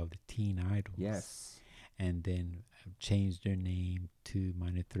group called the Teen Idols. Yes. And then changed their name to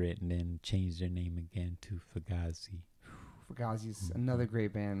Minor Threat, and then changed their name again to Fugazi. Fugazi's another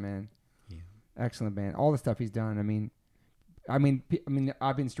great band, man. Yeah. Excellent band. All the stuff he's done. I mean, I've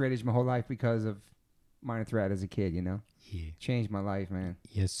been straight edge my whole life because of Minor Threat as a kid. You know, Yeah. changed my life, man.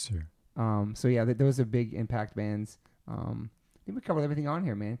 Yes, sir. So yeah, those are big impact bands. I think we covered everything on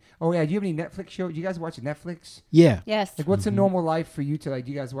here, man. Oh yeah, do you have any Netflix shows? Do you guys watch Netflix? Yeah. Yes. Like, what's a Mhm. normal life for you to like?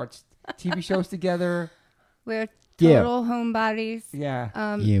 Do you guys watch TV shows together? We're Yeah. total homebodies. Yeah.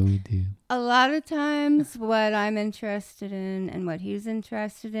 Yeah, we do. A lot of times what I'm interested in and what he's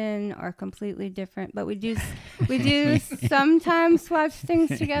interested in are completely different, but we do sometimes watch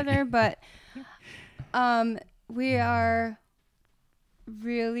things together, but we are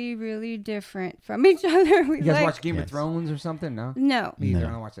really, really different from each other. We You guys like watch Game of Yes. Thrones or something? No. no. Me either. No.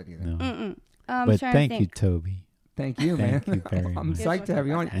 I don't watch that either. No. Mm-mm. But trying thank to you, think. Toby. Thank you, man. Thank you very I'm much. psyched to have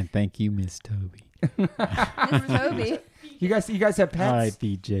you on. And thank you, Miss Toby. Miss Toby. You guys have pets? All right,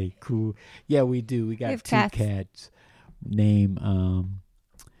 DJ. Cool. Yeah, we do. We got have two cats. cats. Name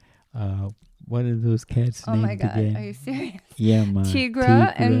what are those cats Oh named my God. again? Are you serious? Yeah, man.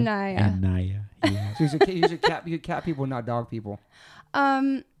 Tigra and Naya. And Naya. Yeah. So you're cat people, not dog people.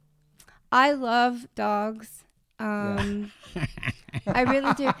 I love dogs. I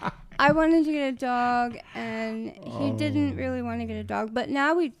really do. I wanted to get a dog, and he didn't really want to get a dog. But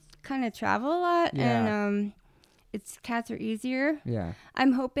now we kind of travel a lot, Yeah. and cats are easier. Yeah.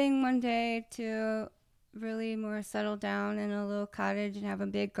 I'm hoping one day to really more settle down in a little cottage and have a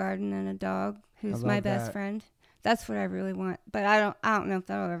big garden and a dog who's my love best that. friend. That's what I really want. But I don't know if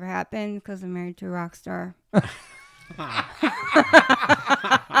that'll ever happen because I'm married to a rock star.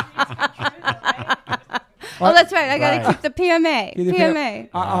 Oh, that's right. I got to Right. keep the PMA. Keep the PMA.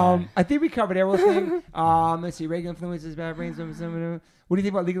 I think we covered everything. Let's see. Regular influences, bad brains. What do you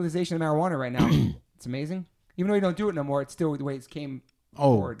think about legalization of marijuana right now? It's amazing. Even though you don't do it no more, it's still the way it came.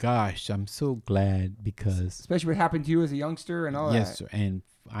 Oh forward. gosh, I'm so glad because Especially what happened to you as a youngster and all yes, that. sir. And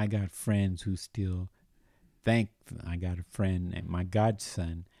I got friends who still I got a friend, and my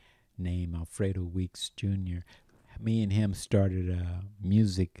godson named Alfredo Weeks Jr. Me and him started a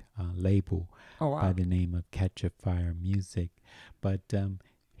music label Oh wow. by the name of Catch a Fire Music. But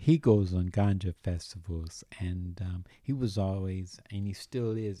he goes on ganja festivals, and he was always, and he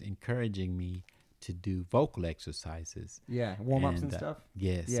still is, encouraging me to do vocal exercises. Yeah. Warm ups and And, stuff.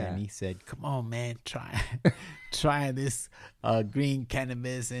 Yes, Yeah. and he said, "Come on, man, try this green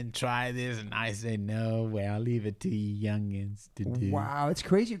cannabis and try this." And I said, "No, well, I'll leave it to you youngins to do." Wow, it's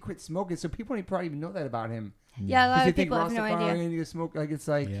crazy you quit smoking. So people don't probably even know that about him. Yeah, a lot Because of people have no idea. And you smoke like it's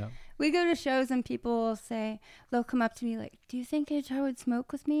like. Yeah. We go to shows and people will say, they'll come up to me like, "Do you think HR would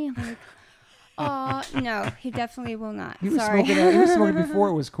smoke with me?" I'm like, "Oh, no, he definitely will not." He was Sorry. smoking. He was smoking before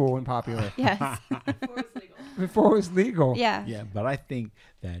it was cool and popular. Yes. Before it's legal. Before it was legal. Yeah. Yeah, but I think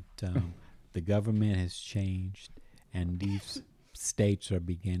that the government has changed, and these states are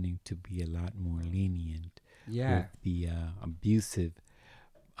beginning to be a lot more lenient Yeah. with the abusive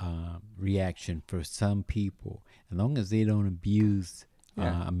reaction for some people. As long as they don't abuse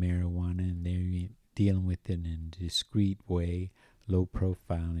Yeah. marijuana and they're dealing with it in a discreet way, low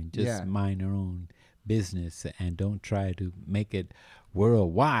profile, and just Yeah. mind their own business and don't try to make it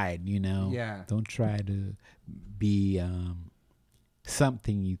worldwide, Yeah. Don't try to be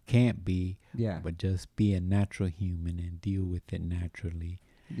something you can't be, Yeah. but just be a natural human and deal with it naturally.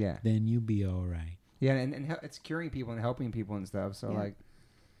 Yeah. Then you'll be all right. Yeah, and it's curing people and helping people and stuff. So, Yeah. like,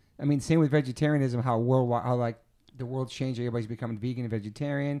 I mean, same with vegetarianism, how worldwide, how, like, the world's changed. Everybody's becoming vegan and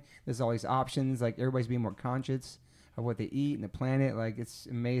vegetarian. There's all these options. Like, everybody's being more conscious of what they eat and the planet. Like, it's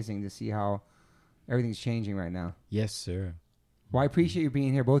amazing to see how everything's changing right now. Yes, sir. Well, I appreciate you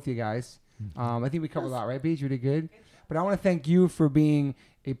being here, both of you guys. I think we covered a lot, right, Beach? You did good. But I want to thank you for being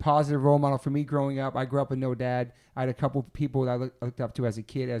a positive role model for me growing up. I grew up with no dad. I had a couple people that I looked up to as a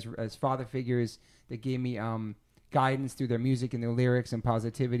kid as father figures that gave me guidance through their music and their lyrics and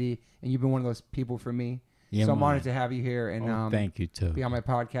positivity. And you've been one of those people for me. Yeah, so I'm man. honored to have you here and Thank you, Toby. be on my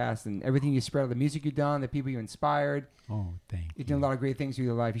podcast and everything you spread, the music you've done, the people you inspired. Oh, thank you. You've done a lot of great things through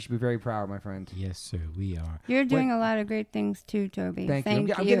your life. You should be very proud, my friend. Yes, sir. We are. You're doing a lot of great things too, Toby. Thank you.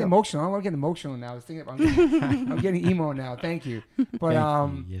 Thank I'm getting emotional. I want to get emotional now. I was thinking, I'm getting emo now. Thank you. But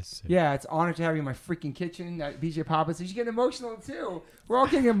Thank you. Yes, sir. yeah, it's an honor to have you in my freaking kitchen. BJ Papa says you get emotional too. We're all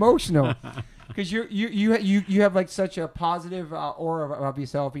getting emotional because you have like such a positive aura of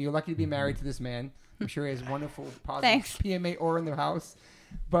yourself, and you're lucky to be married to this man. I'm sure he has wonderful positive Thanks. PMA aura in their house.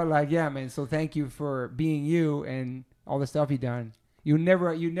 But like, yeah, man. So thank you for being you and all the stuff you've done. You're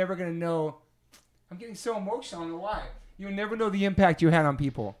never gonna know. I'm getting so emotional. I don't know why. You'll never know the impact you had on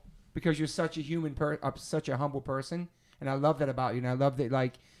people because you're such a human such a humble person, and I love that about you. And I love that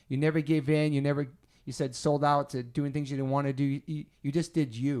like you never gave in. You said sold out to doing things you didn't want to do. You just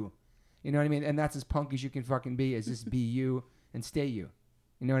did you. You know what I mean? And that's as punk as you can fucking be. Is just be you and stay you.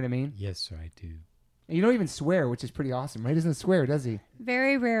 You know what I mean? Yes, sir. I do. And you don't even swear, which is pretty awesome, right? He doesn't swear, does he?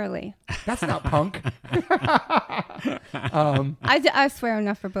 Very rarely. That's not punk. I swear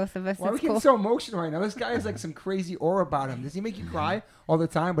enough for both of us. Why are we It's getting cool. so emotional right now? This guy has like some crazy aura about him. Does he make you cry all the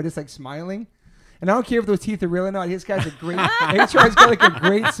time, but it's like smiling? And I don't care if those teeth are real or not. This guy's a great. HR's got like a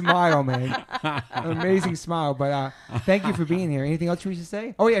great smile, man. An amazing smile. But thank you for being here. Anything else we should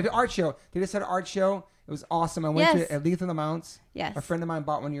say? Oh yeah, the art show. They just had an art show. It was awesome. I went to Yes. it at Lethal Amounts. Yes. A friend of mine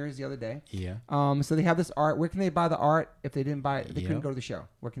bought one of yours the other day. Yeah. So they have this art. Where can they buy the art if they didn't buy it? They couldn't Yep. go to the show.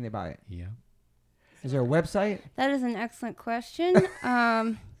 Where can they buy it? Yeah. Is there a website? That is an excellent question.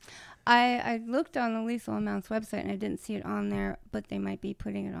 I looked on the Lethal Amounts website and I didn't see it on there, but they might be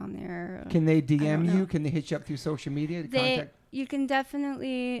putting it on there. Can they don't DM know. you? Can they hit you up through social media? To contact? You can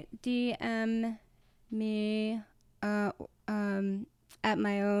definitely DM me at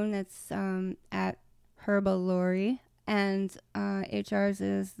my own. It's at Herbalori, and HR's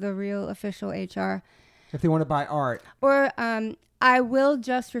is the real official HR. If they want to buy art. Or I will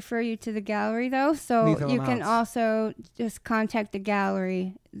just refer you to the gallery though, so Lethal you can Amounts. also just contact the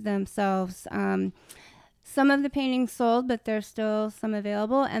gallery themselves. Some of the paintings sold, but there's still some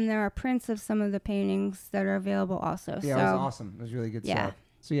available, and there are prints of some of the paintings that are available also. Yeah, so it was awesome. It was really good Yeah. stuff.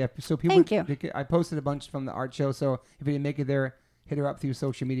 So yeah, so people. Thank you. I posted a bunch from the art show. So if you didn't make it there, hit her up through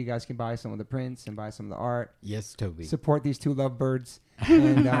social media. You guys can buy some of the prints and buy some of the art. Yes, Toby. Support these two lovebirds.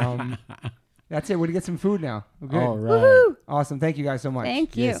 And that's it. We're gonna get some food now. We're good. All right. Woohoo! Awesome. Thank you guys so much.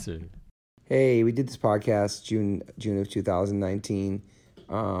 Thank you. Yes, sir. Hey, we did this podcast June of 2019,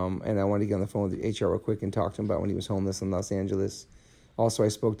 and I wanted to get on the phone with HR real quick and talk to him about when he was homeless in Los Angeles. Also, I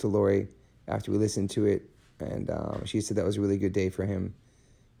spoke to Lori after we listened to it, and she said that was a really good day for him.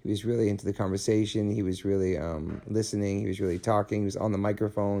 He was really into the conversation. He was really listening. He was really talking. He was on the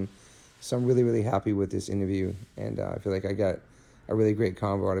microphone. So I'm really, really happy with this interview, and I feel like I got a really great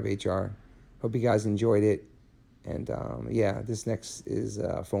convo out of HR. Hope you guys enjoyed it. And yeah, this next is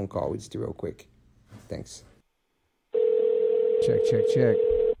a phone call we just do real quick. Thanks. Check.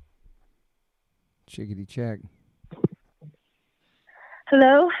 Chickity check.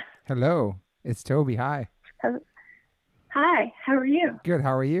 Hello. Hello, it's Toby. Hi. Hi. How are you? Good.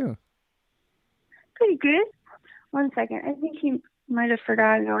 How are you? Pretty good. 1 second. I think he might have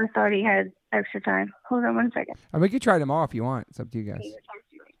forgotten or thought he had extra time. Hold on 1 second. We could try them all if you want. It's up to you guys.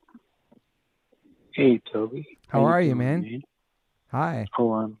 Hey, Toby. How are you, doing, man? Hi.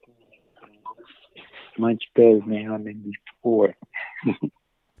 Oh, I'm much better now than before.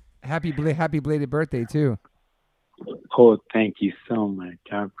 Happy belated birthday too. Oh, thank you so much.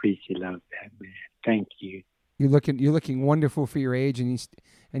 I appreciate all that, man. Thank you. You're looking wonderful for your age,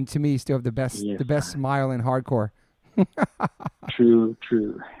 and to me, you still have the best Yes, smile in hardcore. True.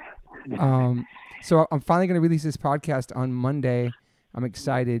 So I'm finally going to release this podcast on Monday. I'm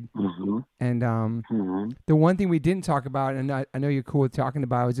excited. Mm-hmm. And Mm-hmm. the one thing we didn't talk about, and I know you're cool with talking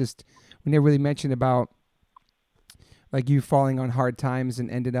about, is just we never really mentioned about like you falling on hard times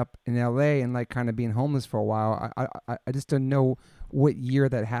and ended up in LA and like kind of being homeless for a while. I just don't know what year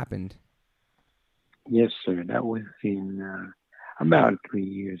that happened. Yes, sir. That was in about 3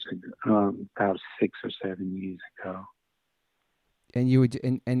 years ago, about 6 or 7 years ago. And you would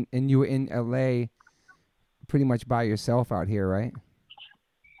and you were in LA pretty much by yourself out here, right?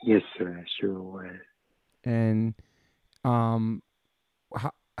 Yes, sir. I sure was. And how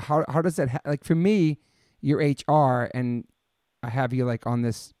does that like for me, you're HR and I have you like on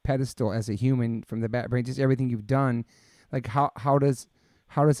this pedestal as a human from the back brain, just everything you've done. Like how does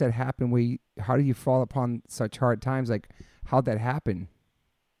that happen? How do you fall upon such hard times? Like how'd that happen?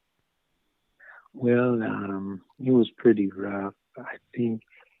 Well, it was pretty rough. I think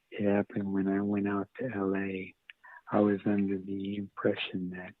it happened when I went out to LA. I was under the impression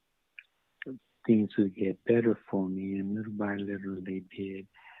that things would get better for me, and little by little they did.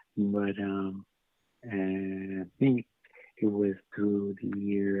 But and I think it was through the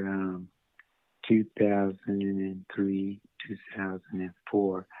year 2003,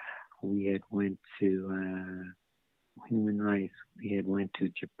 2004, we had went to human rights. We had went to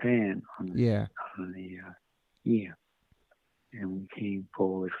Japan on the Yeah. And we came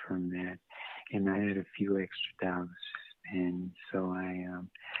forward from that, and I had a few extra dollars, and so I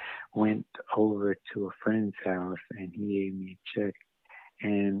went over to a friend's house, and he gave me a check,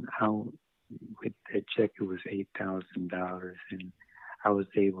 and with that check it was $8,000, and I was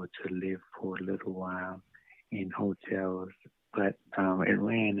able to live for a little while in hotels, but it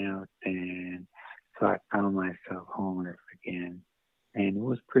ran out, and so I found myself homeless again, and it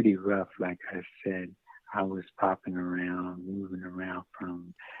was pretty rough. Like I said, I was popping around, moving around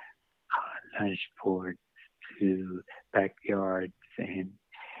from lunch ports to backyards, and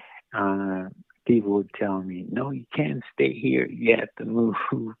people would tell me, "No, you can't stay here. You have to move."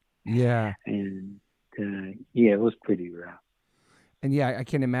 Yeah. And it was pretty rough. And yeah, I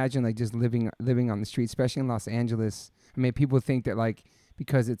can imagine like just living on the street, especially in Los Angeles. I mean, people think that like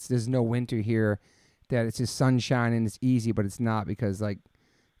because there's no winter here, that it's just sunshine and it's easy, but it's not, because like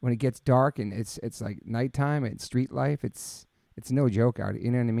when it gets dark and it's like nighttime and street life, it's no joke out.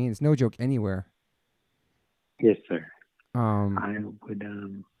 You know what I mean? It's no joke anywhere. Yes, sir. I would.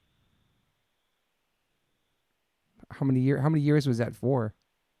 How many years was that for?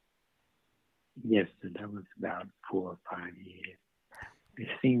 Yes, sir. That was about 4 or 5 years. It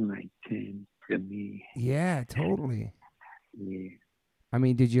seemed like 10 to me. Yeah, totally. Yeah. I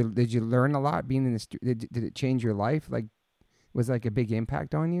mean, did you learn a lot being in the street? Did it change your life? Like, was like a big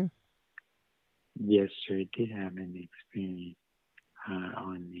impact on you? Yes, sir. It did have an experience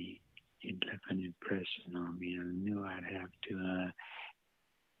on me. It left an impression on me. I knew I'd have to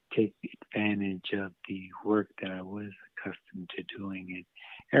take advantage of the work that I was accustomed to doing. It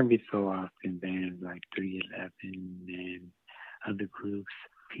every so often, bands like 311 and other groups,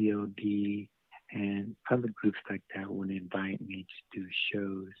 POD, and other groups like that would invite me to do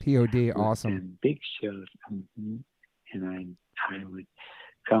shows. POD, awesome. And big shows. And I would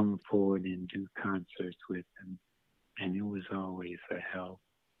come forward and do concerts with them, and it was always a help.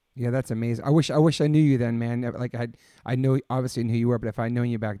 Yeah, that's amazing. I wish I knew you then, man. Like I know obviously knew you were, but if I'd known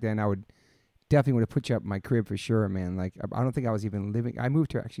you back then, I would definitely would have put you up in my crib for sure, man. Like I don't think I was even living. I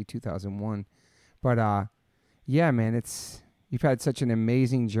moved here actually 2001, but yeah, man, you've had such an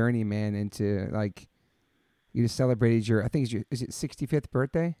amazing journey, man. Into like you just celebrated your, I think is it 65th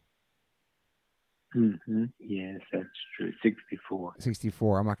birthday? Mm-hmm. Yes, that's true. 64.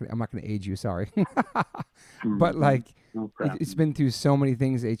 64. I'm not gonna age you. Sorry. Mm-hmm. But like, no problem. It's been through so many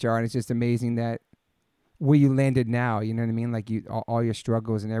things, HR, and it's just amazing that where you landed now. You know what I mean? Like all your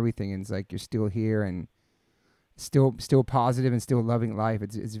struggles and everything, and it's like you're still here and still positive and still loving life.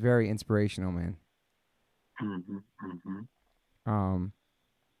 It's very inspirational, man. Mm-hmm. Mm-hmm.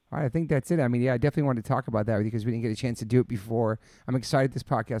 All right, I think that's it. I mean, yeah, I definitely wanted to talk about that with you because we didn't get a chance to do it before. I'm excited this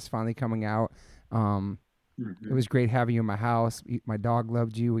podcast is finally coming out. It was great having you in my house. My dog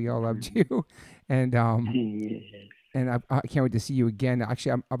loved you. We all loved you, and Yes. and I can't wait to see you again.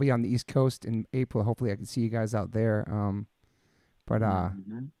 Actually, I'll be on the East Coast in April. Hopefully, I can see you guys out there. But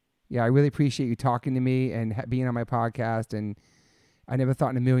yeah, I really appreciate you talking to me and being on my podcast. And I never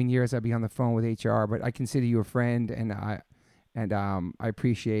thought in a million years I'd be on the phone with HR, but I consider you a friend, and I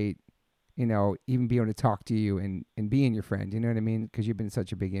appreciate, even being able to talk to you and being your friend. You know what I mean? Because you've been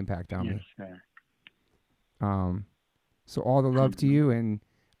such a big impact on me. Yes, sir. So all the love to you, and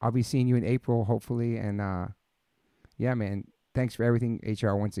I'll be seeing you in April, hopefully. And yeah, man, thanks for everything,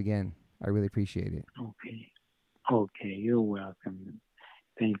 HR, once again. I really appreciate it. Okay, you're welcome.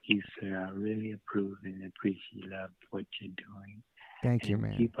 Thank you, sir. I really approve and appreciate what you're doing. Thank you, And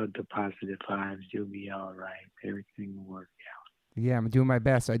man. keep up the positive vibes. You'll be all right. Everything will work out. Yeah, I'm doing my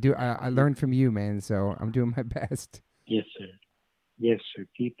best. I learned from you, man, so I'm doing my best. Yes, sir. Yes, sir.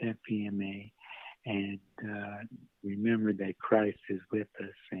 Keep that PMA. And remember that Christ is with us,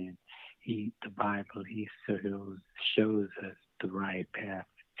 and the Bible, he shows us the right path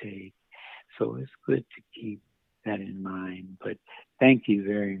to take. So it's good to keep that in mind. But thank you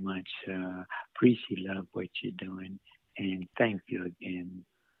very much. Appreciate love what you're doing, and thank you again.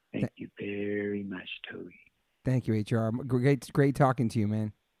 Thank you very much, Toby. Thank you, HR. Great talking to you,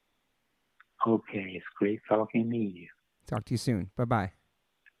 man. Okay, it's great talking to you. Talk to you soon. Bye-bye.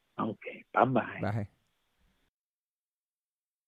 Okay, bye-bye. Bye.